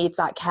needs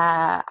that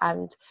care,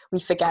 and we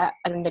forget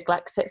and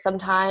neglect it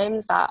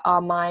sometimes, that our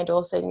mind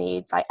also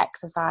needs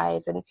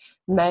exercise and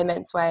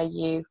moments where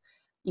you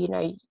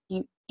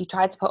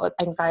try to put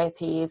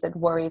anxieties and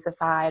worries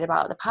aside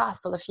about the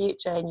past or the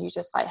future, and you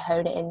just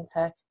hone it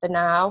into the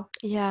now.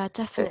 Yeah,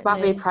 definitely. So it's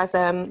about being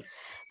present.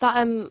 That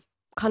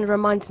kind of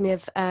reminds me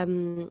of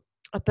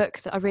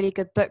a really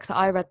good book that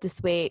I read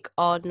this week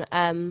on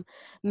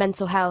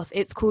mental health.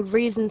 It's called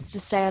Reasons to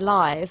Stay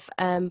Alive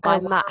by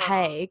Matt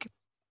Haig.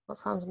 That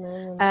sounds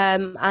amazing.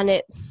 And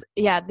it's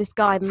this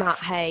guy Matt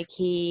Haig,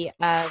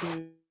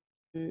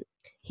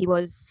 he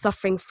was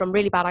suffering from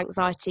really bad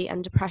anxiety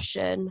and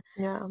depression.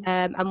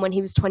 And when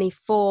he was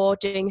 24,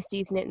 doing a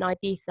season in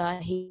Ibiza,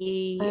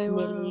 he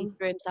nearly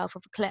threw himself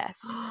off a cliff.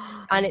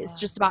 And it's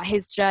just about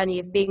his journey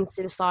of being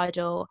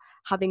suicidal,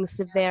 having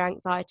severe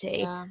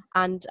anxiety,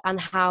 and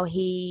how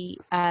he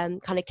kind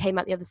of came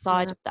out the other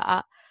side of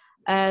that.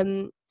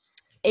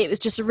 It was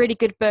just a really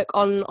good book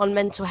on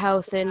mental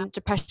health and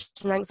depression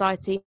and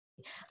anxiety.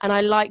 And I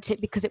liked it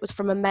because it was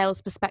from a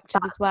male's perspective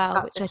as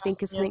well, which I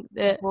think is something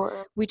that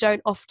we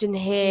don't often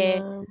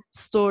hear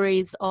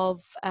stories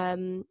of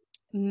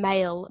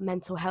male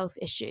mental health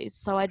issues.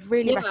 So I'd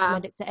really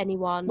recommend it to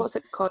anyone. What's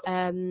it called?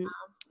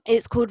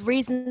 It's called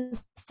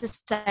Reasons to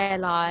Stay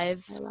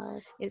Alive.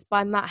 It's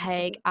by Matt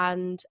Haig,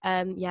 and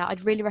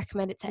I'd really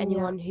recommend it to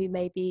anyone who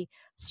may be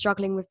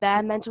struggling with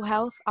their mental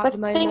health at the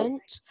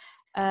moment,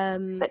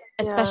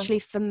 especially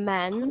for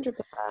men. 100%.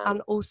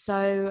 And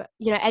also,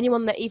 you know,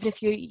 anyone that, even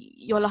if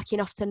you're lucky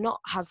enough to not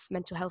have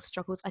mental health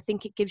struggles, I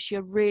think it gives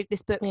you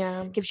this book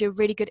gives you a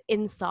really good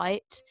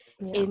insight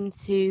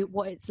into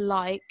what it's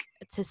like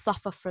to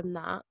suffer from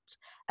that.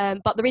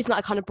 But the reason that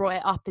I kind of brought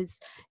it up is,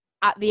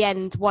 at the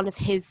end, one of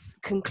his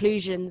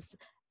conclusions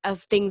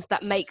of things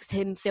that makes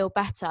him feel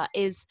better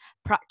is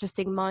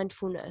practicing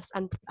mindfulness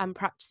and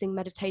practicing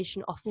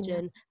meditation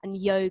often and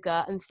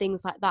yoga and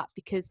things like that,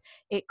 because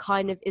it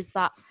kind of is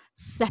that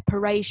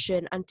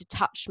separation and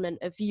detachment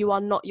of, you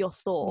are not your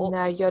thoughts.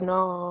 No, you're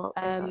not.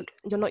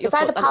 You're not your it's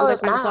thoughts. Like the power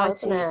of now,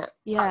 isn't it?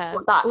 Yeah.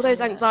 All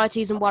those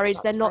anxieties and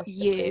worries, they're not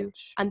you,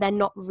 and they're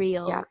not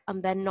real,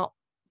 and they're not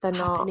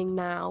happening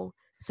now.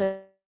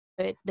 So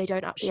they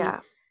don't actually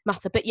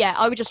matter. But yeah,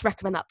 I would just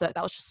recommend that book.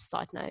 That was just a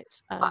side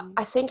note.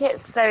 I think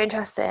it's so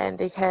interesting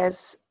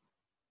because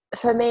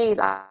for me,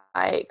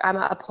 like, I'm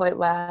at a point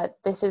where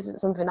this isn't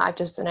something that I've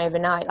just done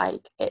overnight.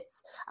 Like,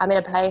 I'm in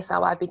a place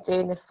now where I've been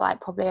doing this for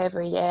like probably over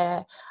a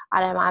year,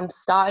 and I'm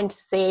starting to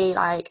see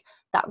like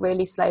that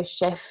really slow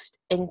shift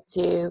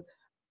into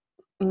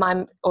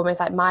my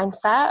almost like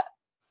mindset.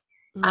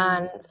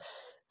 And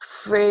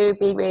through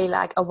being really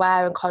like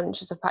aware and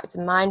conscious of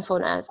practicing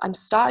mindfulness, I'm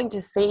starting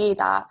to see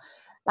that,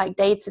 like,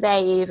 day to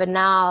day, even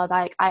now,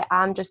 like, I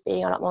am just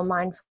being a lot more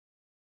mindful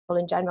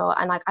in general,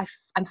 and like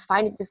I'm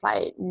finding this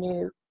like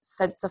new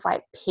sense of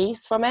like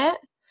peace from it,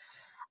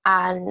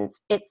 and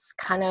it's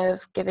kind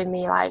of giving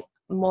me like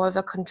more of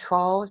a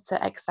control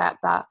to accept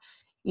that,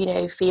 you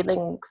know,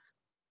 feelings,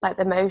 like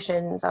the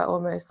emotions, are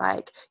almost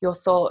like your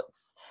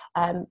thoughts,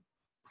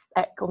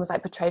 almost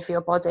like portrayed for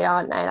your body,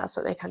 aren't they? That's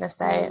what they kind of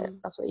say.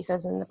 That's what he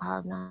says in The Power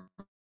of Now.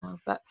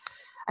 But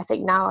I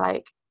think now,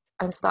 like,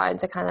 I'm starting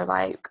to kind of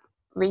like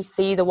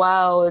re-see the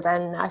world,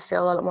 and I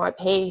feel a lot more at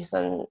peace.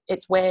 And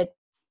it's weird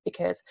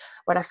because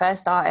when I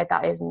first started,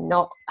 that is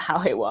not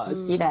how it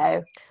was, you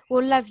know.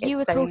 Well, Lev, you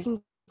were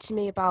talking to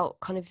me about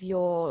kind of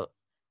your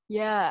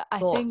I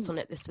thoughts think on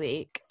it this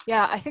week.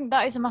 Yeah, I think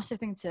that is a massive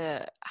thing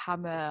to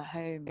hammer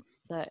home,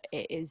 that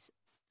it's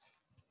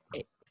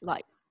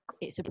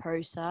a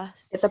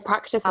process. It's a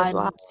practice as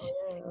well.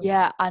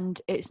 Yeah,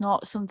 and it's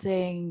not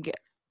something.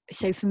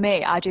 So for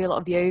me, I do a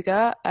lot of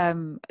yoga.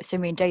 So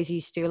me and Daisy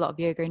used to do a lot of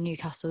yoga in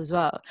Newcastle as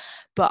well.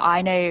 But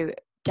I know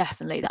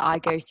definitely that I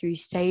go through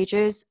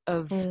stages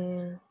of.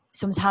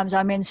 Sometimes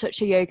I'm in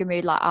such a yoga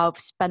mood, like I'll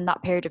spend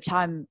that period of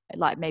time,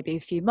 like maybe a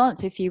few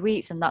months, a few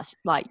weeks, and that's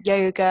like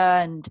yoga,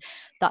 and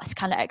that's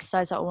kind of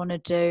exercise that I want to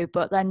do.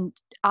 But then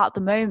at the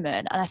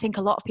moment, and I think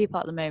a lot of people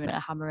at the moment are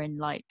hammering,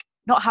 like,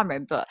 not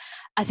hammering, but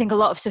I think a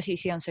lot of stuff you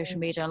see on social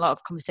media, and a lot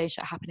of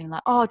conversations are happening,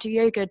 like, oh, do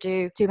yoga,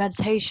 do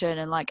meditation.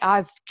 And like,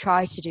 I've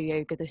tried to do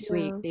yoga this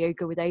week, the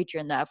yoga with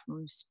Adrian that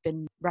everyone's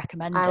been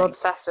recommending. I'm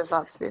obsessed with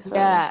that, to be fair.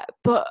 Yeah,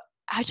 but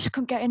I just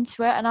couldn't get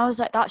into it. And I was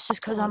like, that's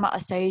just because I'm at a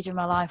stage in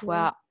my life where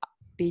I'll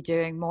be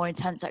doing more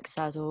intense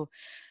exercise or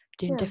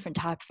doing different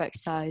type of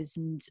exercise.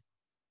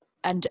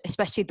 And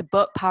especially the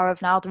book Power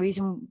of Now, the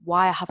reason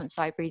why I haven't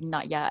started reading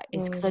that yet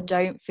is because I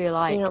don't feel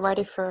like you're not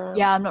ready for it.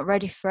 Yeah, I'm not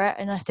ready for it.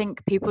 And I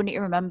think people need to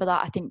remember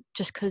that. I think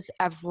just because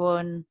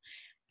everyone's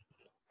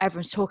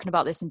talking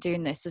about this and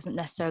doing this doesn't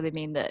necessarily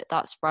mean that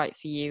that's right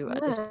for you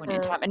at this point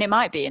in time. And it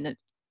might be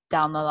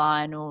down the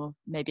line, or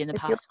maybe in the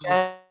past.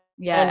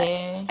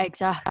 Yeah,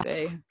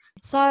 exactly.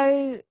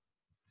 So,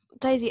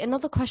 Daisy,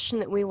 another question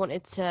that we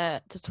wanted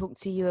to talk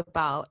to you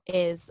about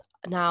is,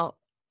 now,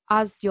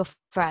 as your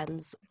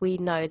friends, we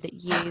know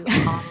that you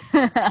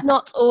are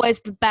not always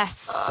the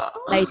best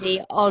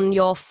lady on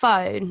your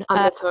phone.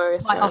 I'm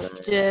notorious. Quite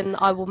often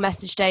I will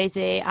message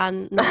Daisy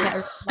and not get a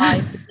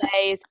reply for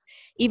days,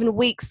 even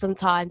weeks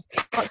sometimes.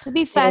 But to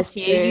be fair to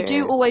you, you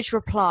do always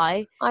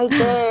reply. I do,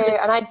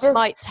 and I just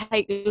might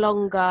take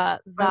longer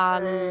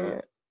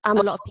than I'm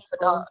a lot of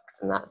people. Orthodox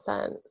in that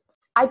sense.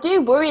 I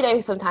do worry though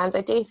sometimes.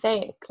 I do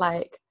think,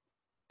 like,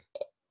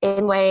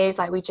 in ways,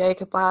 like, we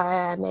joke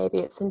about it, maybe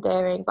it's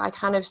endearing, but I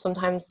kind of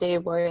sometimes do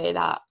worry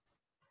that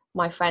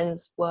my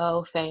friends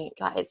will think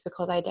like it's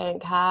because I don't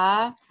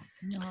care.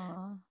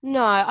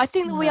 No, I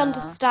think that we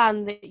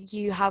understand that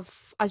you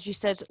have, as you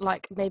said,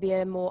 like maybe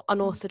a more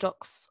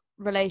unorthodox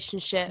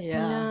relationship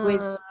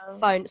with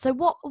phone. So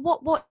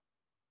what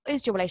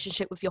is your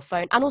relationship with your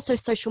phone and also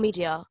social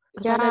media?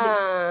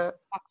 How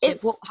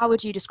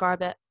would you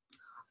describe it?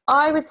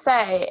 I would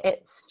say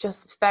it's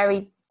just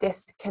very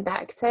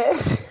disconnected.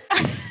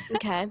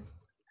 Okay.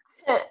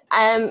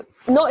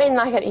 Not in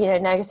like a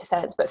negative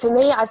sense, but for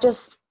me, I've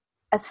just,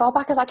 as far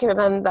back as I can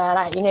remember,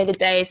 like, the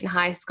days in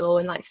high school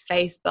and like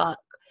Facebook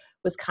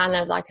was kind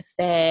of like a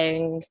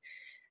thing.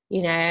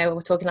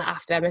 We're talking like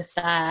after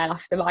MSN,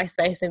 after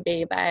MySpace and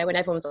Bebo, when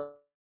everyone was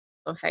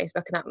on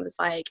Facebook, and that was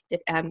like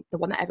the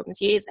one that everyone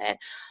was using.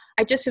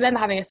 I just remember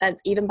having a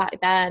sense even back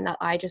then that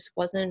I just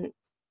wasn't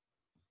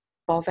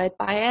bothered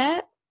by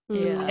it.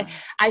 Yeah.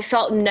 I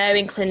felt no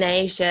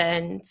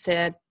inclination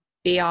to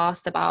be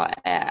asked about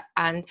it,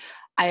 and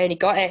I only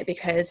got it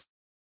because,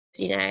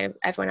 you know,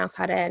 everyone else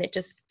had it, and it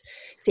just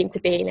seemed to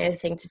be, you know, the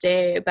thing to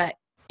do. But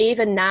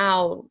even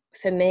now,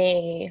 for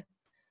me,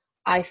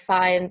 I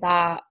find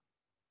that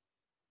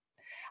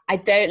I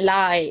don't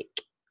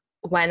like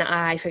when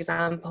I, for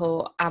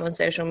example, am on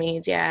social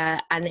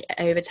media and it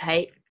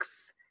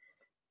overtakes,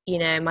 you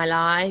know, my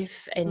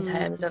life in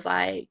terms of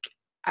like,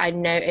 I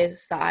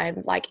notice that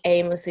I'm like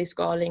aimlessly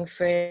scrolling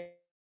through,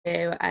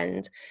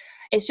 and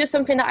it's just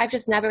something that I've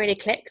just never really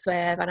clicked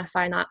with. And I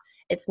find that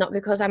it's not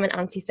because I'm an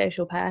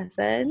antisocial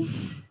person,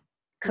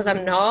 because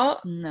I'm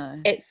not. No.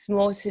 It's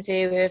more to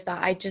do with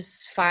that I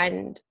just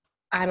find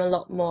I'm a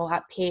lot more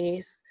at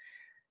peace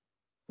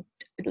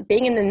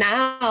being in the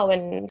now.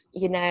 And,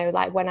 you know,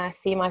 like when I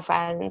see my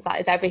friends, that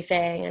is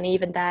everything. And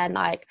even then,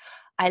 like,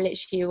 I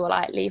literally will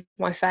like leave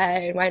my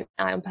phone, won't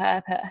I, on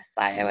purpose.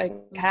 Like, I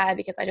won't care,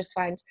 because I just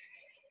find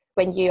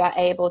when you are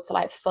able to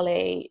like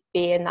fully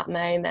be in that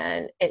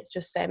moment, it's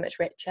just so much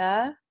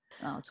richer.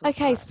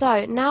 Okay,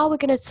 so now we're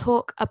going to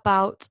talk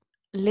about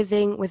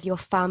living with your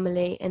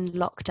family in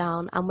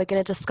lockdown, and we're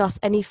going to discuss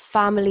any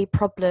family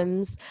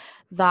problems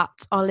that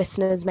our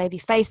listeners may be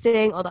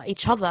facing, or that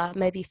each other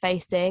may be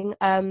facing.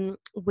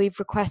 We've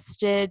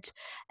requested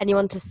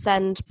anyone to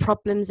send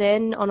problems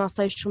in on our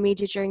social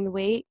media during the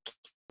week,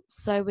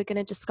 so we're going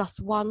to discuss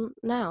one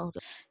now.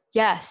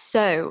 Yeah,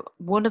 so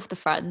one of the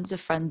friends of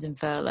Friends in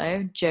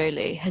Furlough,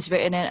 Jolie, has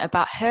written in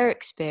about her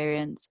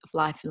experience of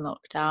life in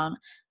lockdown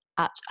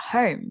at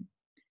home.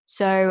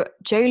 So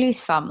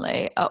Jolie's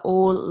family are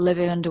all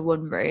living under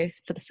one roof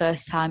for the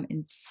first time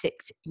in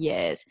 6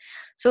 years.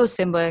 So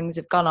siblings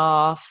have gone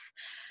off,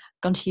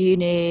 gone to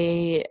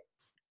uni,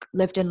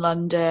 lived in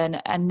London,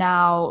 and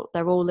now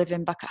they're all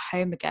living back at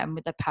home again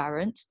with their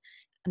parents.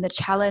 And the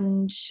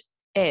challenge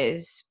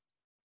is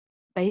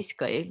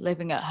basically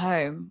living at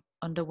home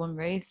under one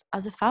roof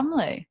as a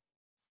family.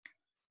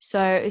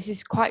 So this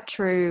is quite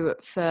true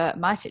for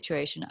my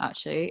situation,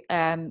 actually.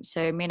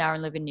 So me and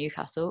Aaron live in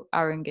Newcastle.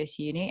 Aaron goes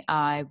to uni.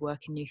 I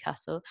work in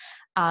Newcastle.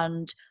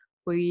 And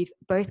we've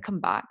both come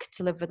back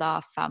to live with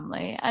our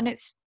family. And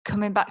it's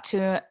coming back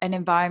to an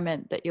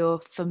environment that you're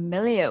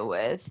familiar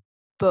with,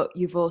 but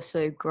you've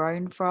also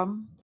grown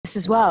from. This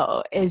as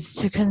well is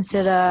to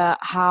consider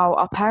how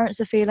our parents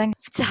are feeling.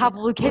 To have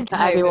all the kids to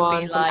home everyone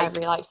and be from like,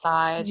 every like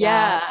side.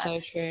 yeah, It's so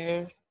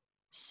true.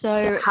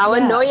 So how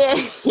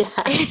annoying. Yeah.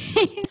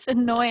 It's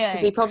annoying.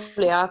 Because we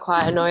probably are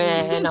quite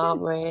annoying,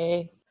 aren't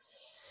we?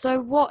 So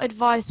what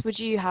advice would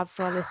you have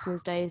for our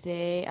listeners,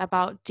 Daisy,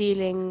 about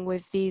dealing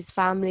with these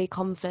family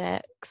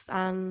conflicts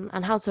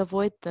and how to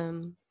avoid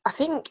them? I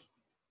think,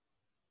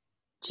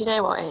 do you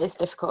know what, it is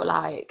difficult.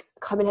 Like,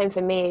 coming home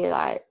for me,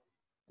 like,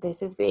 this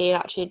has been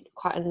actually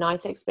quite a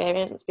nice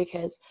experience,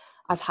 because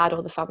I've had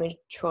all the family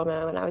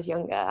trauma when I was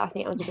younger. I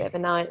think it was a bit of a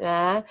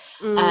nightmare.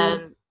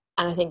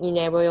 And I think, you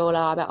know, we all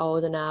are a bit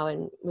older now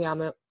and we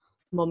are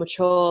more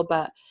mature,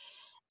 but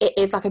it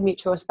is like a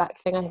mutual respect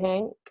thing, I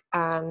think.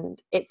 And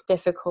it's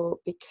difficult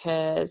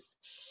because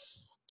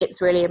it's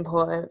really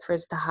important for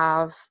us to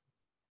have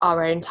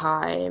our own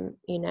time,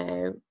 you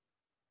know,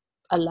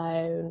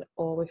 alone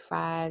or with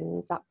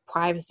friends, that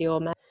privacy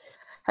almost.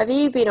 Have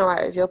you been all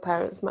right with your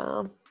parents,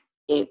 Mel?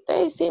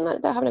 They seem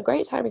like they're having a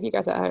great time with you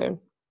guys at home.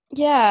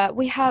 Yeah,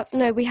 we have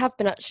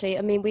been, actually.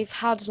 I mean, we've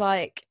had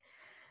like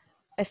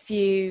a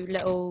few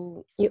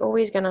little... You're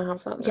always going to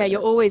have that. Yeah,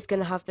 you're always going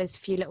to have those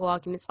few little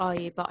arguments, are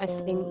you? But I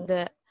think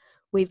that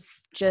we've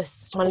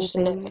just managed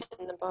to nip it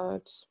in the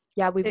bud.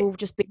 Yeah, we've all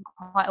just been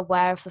quite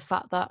aware of the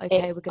fact that,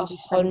 okay, it's we're going to be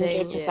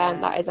spending 100%,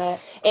 that is it.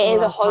 It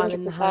is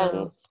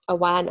 100%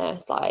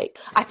 awareness. Like,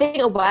 I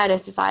think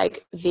awareness is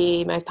like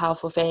the most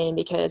powerful thing,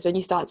 because when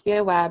you start to be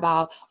aware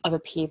about other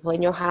people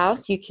in your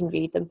house, you can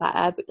read them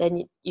better, but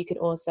then you can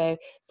also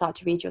start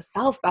to read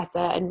yourself better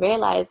and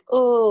realize,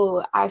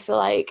 oh, I feel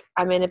like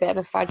I'm in a bit of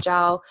a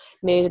fragile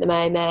mood at the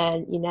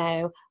moment, you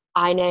know,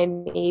 I know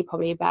me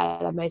probably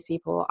better than most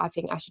people. I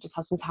think I should just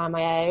have some time on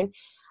my own.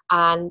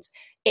 And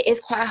it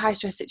is quite a high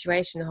stress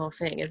situation, the whole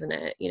thing, isn't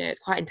it? You know, it's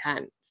quite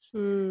intense.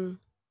 And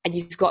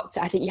you've got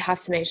to, I think you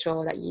have to make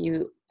sure that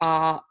you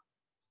are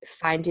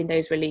finding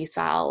those release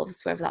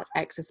valves, whether that's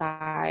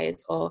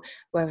exercise or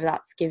whether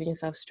that's giving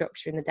yourself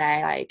structure in the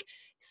day, like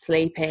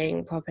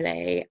sleeping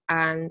properly.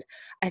 And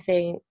I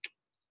think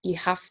you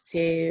have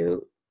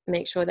to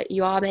make sure that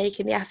you are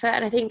making the effort.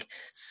 And I think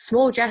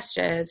small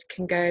gestures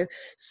can go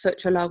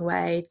such a long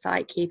way to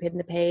like keeping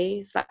the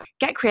peace. Like,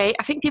 get creative.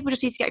 I think people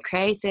just need to get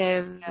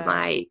creative,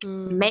 like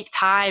make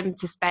time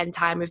to spend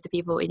time with the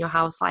people in your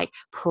house, like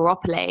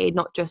properly,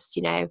 not just,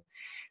 you know,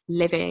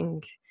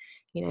 living,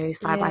 you know,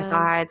 side by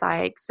side,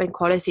 like spend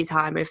quality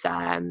time with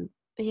them.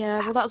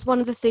 Yeah, well, that's one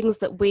of the things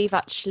that we've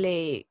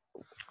actually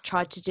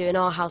tried to do in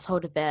our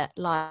household a bit,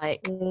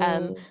 like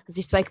as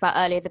we spoke about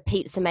earlier, the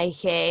pizza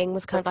making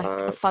was kind of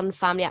like a fun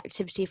family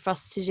activity for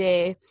us to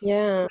do.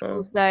 Yeah. We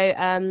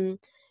also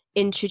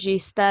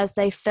introduced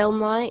Thursday film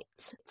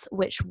night,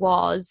 which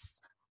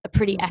was a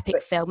pretty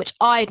epic film, which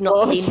I'd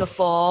not seen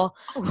before,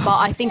 but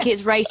I think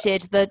it's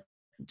rated the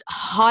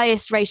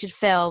highest rated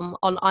film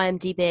on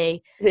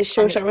IMDb. Is it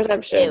Shawshank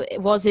Redemption?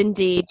 It was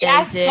indeed,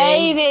 Yes, Daisy.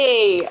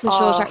 baby! The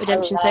Shawshank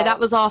Redemption. So that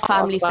was our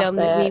family film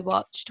that we classic.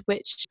 watched,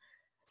 which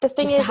The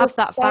thing just is, to have there's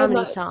that so family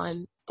much,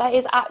 time. there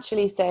is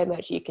actually so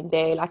much you can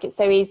do. Like, it's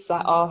so easy to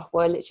like, oh,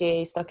 we're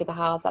literally stuck in the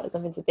house, like, there's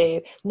nothing to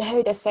do.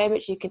 No, there's so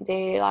much you can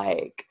do.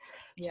 Like,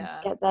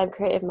 just get them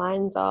creative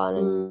minds on,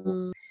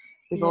 and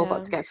we've all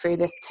got to get through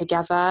this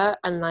together,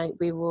 and like,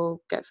 we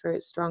will get through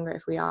it stronger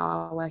if we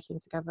are working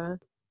together.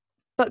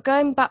 But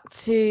going back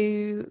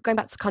to kind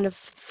of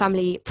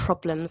family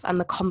problems and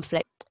the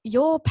conflict,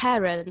 your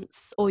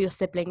parents or your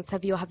siblings,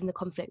 whoever you're having the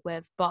conflict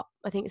with, but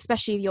I think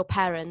especially your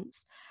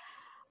parents,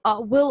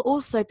 will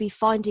also be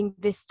finding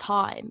this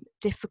time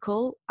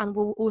difficult, and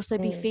will also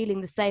be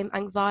feeling the same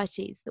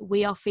anxieties that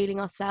we are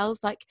feeling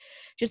ourselves. Like,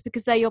 just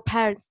because they're your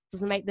parents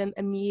doesn't make them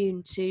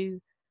immune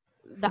to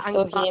the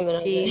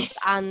anxieties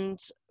and,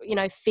 you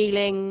know,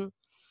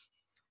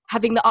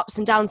 having the ups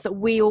and downs that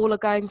we all are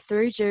going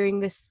through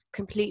during this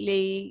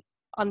completely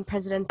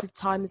unprecedented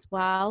time as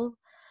well.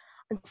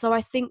 And so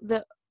I think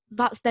that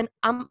that's then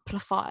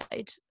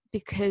amplified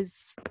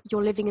because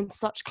you're living in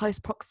such close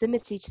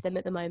proximity to them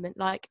at the moment.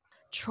 Like,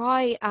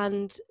 try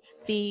and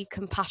be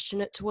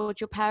compassionate towards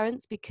your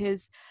parents,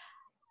 because,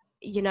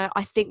 you know,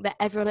 I think that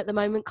everyone at the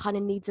moment kind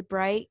of needs a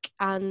break,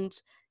 and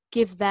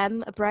give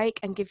them a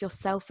break and give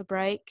yourself a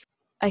break.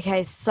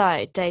 Okay,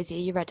 so Daisy, are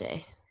you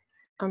ready?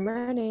 I'm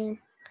ready.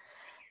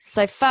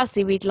 So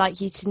firstly, we'd like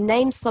you to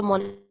name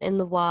someone in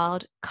the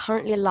world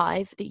currently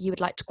alive that you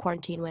would like to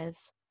quarantine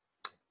with.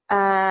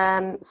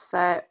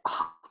 So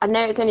I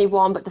know it's only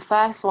one, but the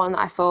first one that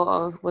I thought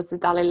of was the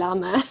Dalai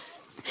Lama.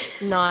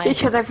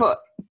 Nice. Because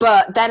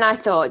but then I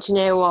thought, you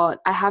know what?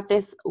 I have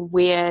this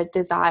weird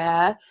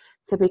desire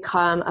to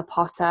become a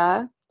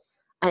potter,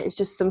 and it's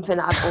just something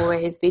that I've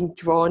always been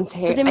drawn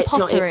to. Is it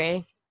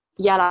pottery?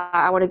 Like,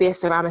 I want to be a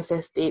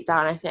ceramicist deep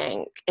down. I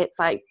think it's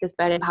like this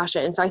burning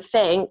passion. So I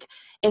think,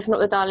 if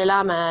not the Dalai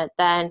Lama,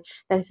 then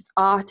there's this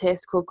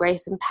artist called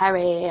Grayson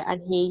Perry,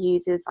 and he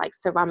uses like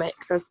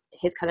ceramics as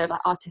his kind of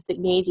like artistic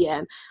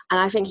medium. And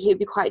I think he would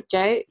be quite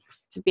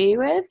jokes to be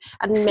with.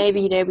 And maybe,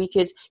 you know, he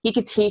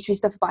could teach me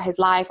stuff about his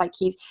life. Like,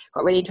 he's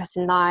got really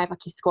interesting life. Like,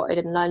 he squatted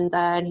in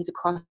London. He's a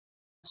cross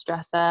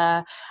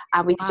dresser,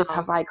 and we could just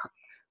have like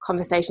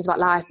conversations about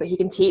life. But he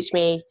can teach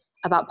me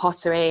about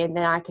pottery, and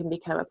then I can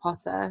become a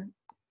potter.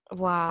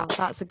 Wow,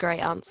 that's a great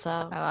answer.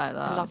 I like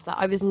that. I love that.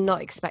 I was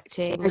not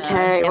expecting.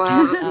 Okay,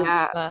 well,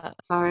 yeah, but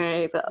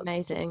sorry, but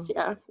amazing.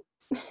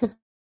 Just,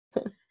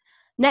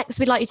 Next,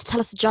 we'd like you to tell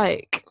us a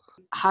joke.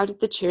 How did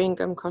the chewing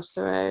gum cross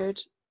the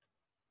road?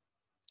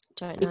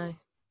 Don't know.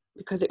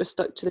 Because it was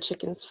stuck to the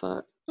chicken's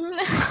foot.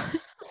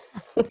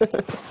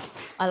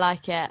 I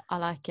like it.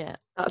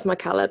 That's my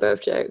calibre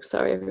of jokes.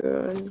 Sorry,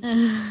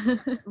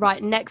 everyone.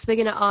 Right, next we're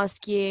going to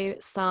ask you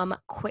some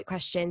quick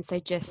questions. So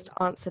just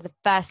answer the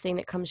first thing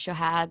that comes to your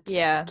head.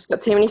 Yeah. Just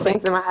got too many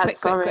things in my head.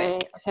 Sorry.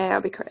 Okay,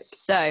 I'll be quick.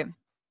 So,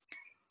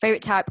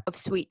 favourite type of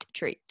sweet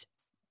treat?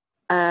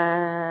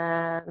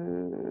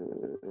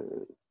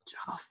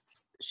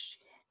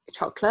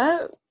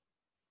 Chocolate.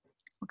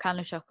 What kind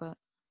of chocolate?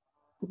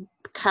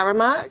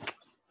 Caramac.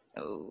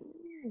 Oh,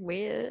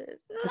 weird.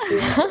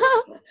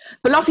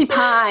 Banoffee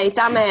pie.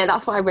 Damn it,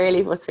 that's what I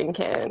really was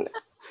thinking.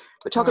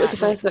 But chocolate was the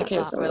first that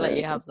came to We'll let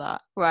you have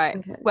that. Right.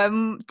 Okay.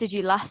 When did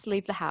you last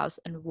leave the house,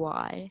 and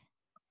why?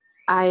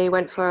 I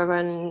went for a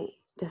run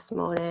this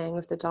morning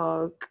with the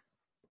dog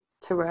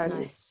to run.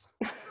 Nice.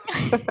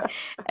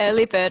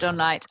 Early bird or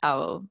night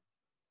owl?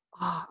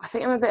 Oh, I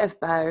think I'm a bit of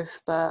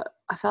both, but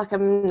I feel like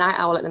I'm a night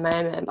owl at the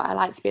moment, but I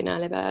like to be an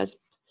early bird.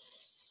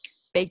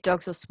 Big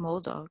dogs or small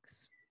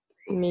dogs?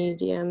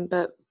 Medium,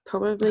 but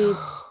probably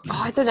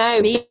I don't know.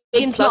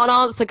 Medium's not an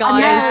answer,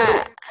 guys.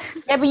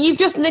 Yeah, but you've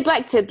just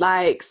neglected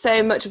like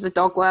so much of the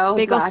dog world.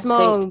 Big or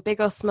small? Big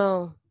or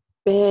small?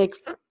 Big.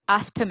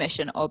 Ask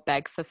permission or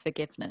beg for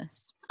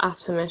forgiveness?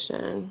 Ask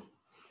permission.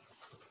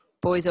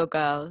 Boys or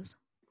girls?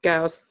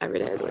 Girls every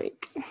day of the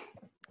week.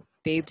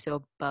 Boobs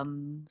or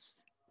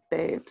bums?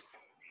 Boobs.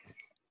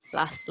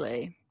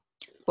 Lastly,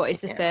 what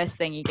is the first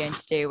thing you're going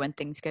to do when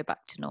things go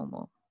back to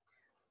normal?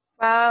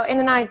 Well, in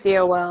an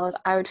ideal world,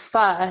 I would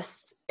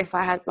first, if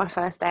I had my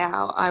first day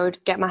out, I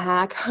would get my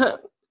hair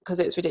cut because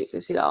it's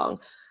ridiculously long,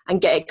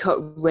 and get it cut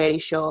really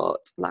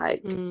short,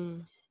 like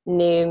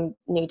new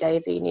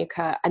Daisy, new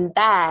cut. And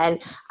then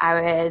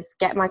I would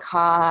get my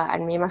car,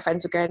 and me and my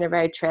friends would go on a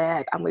road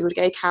trip, and we would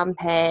go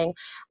camping,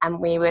 and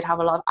we would have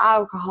a lot of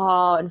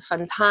alcohol and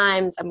fun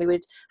times, and we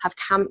would have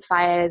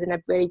campfires in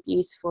a really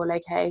beautiful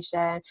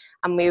location,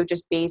 and we would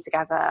just be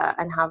together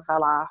and have a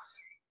laugh.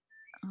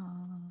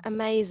 Oh.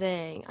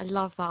 Amazing. I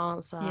love that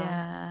answer.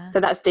 Yeah. So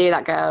let's do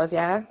that, girls,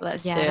 yeah?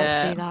 Let's do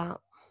that.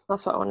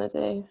 That's what I want to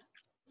do.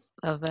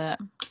 Love it.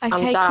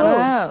 Okay,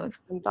 cool.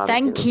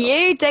 Thank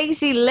you,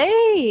 Daisy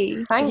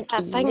Lee. Thank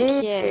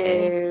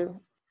you.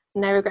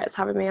 No regrets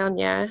having me on,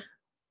 yeah?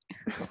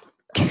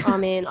 I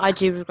mean, I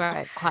do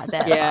regret it quite a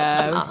bit.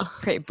 Yeah, it was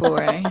pretty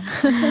boring.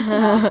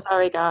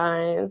 Sorry,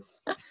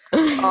 guys.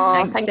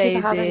 Oh, thank you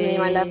for having me,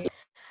 my lovely.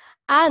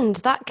 And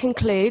that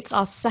concludes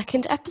our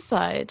second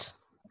episode.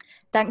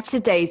 Thanks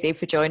to Daisy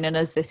for joining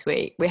us this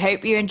week. We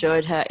hope you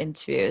enjoyed her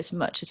interview as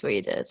much as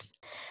we did.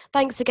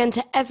 Thanks again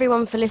to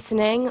everyone for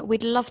listening.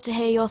 We'd love to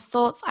hear your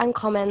thoughts and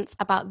comments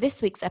about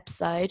this week's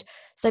episode,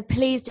 so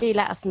please do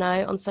let us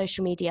know on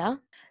social media.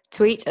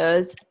 Tweet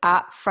us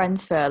at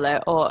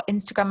FriendsFurlough or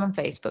Instagram and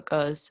Facebook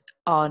us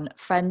on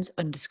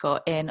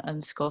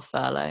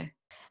friends_in_furlough.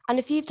 And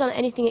if you've done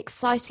anything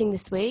exciting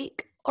this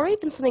week, or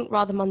even something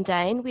rather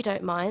mundane, we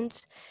don't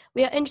mind.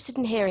 We are interested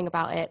in hearing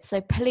about it,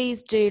 so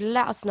please do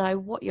let us know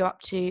what you're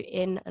up to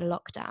in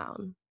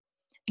lockdown.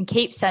 And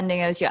keep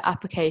sending us your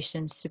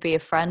applications to be a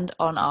friend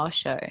on our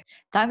show.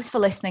 Thanks for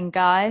listening,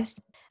 guys.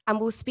 And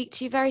we'll speak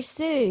to you very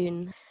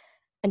soon.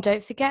 And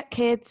don't forget,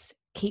 kids,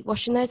 keep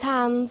washing those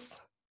hands.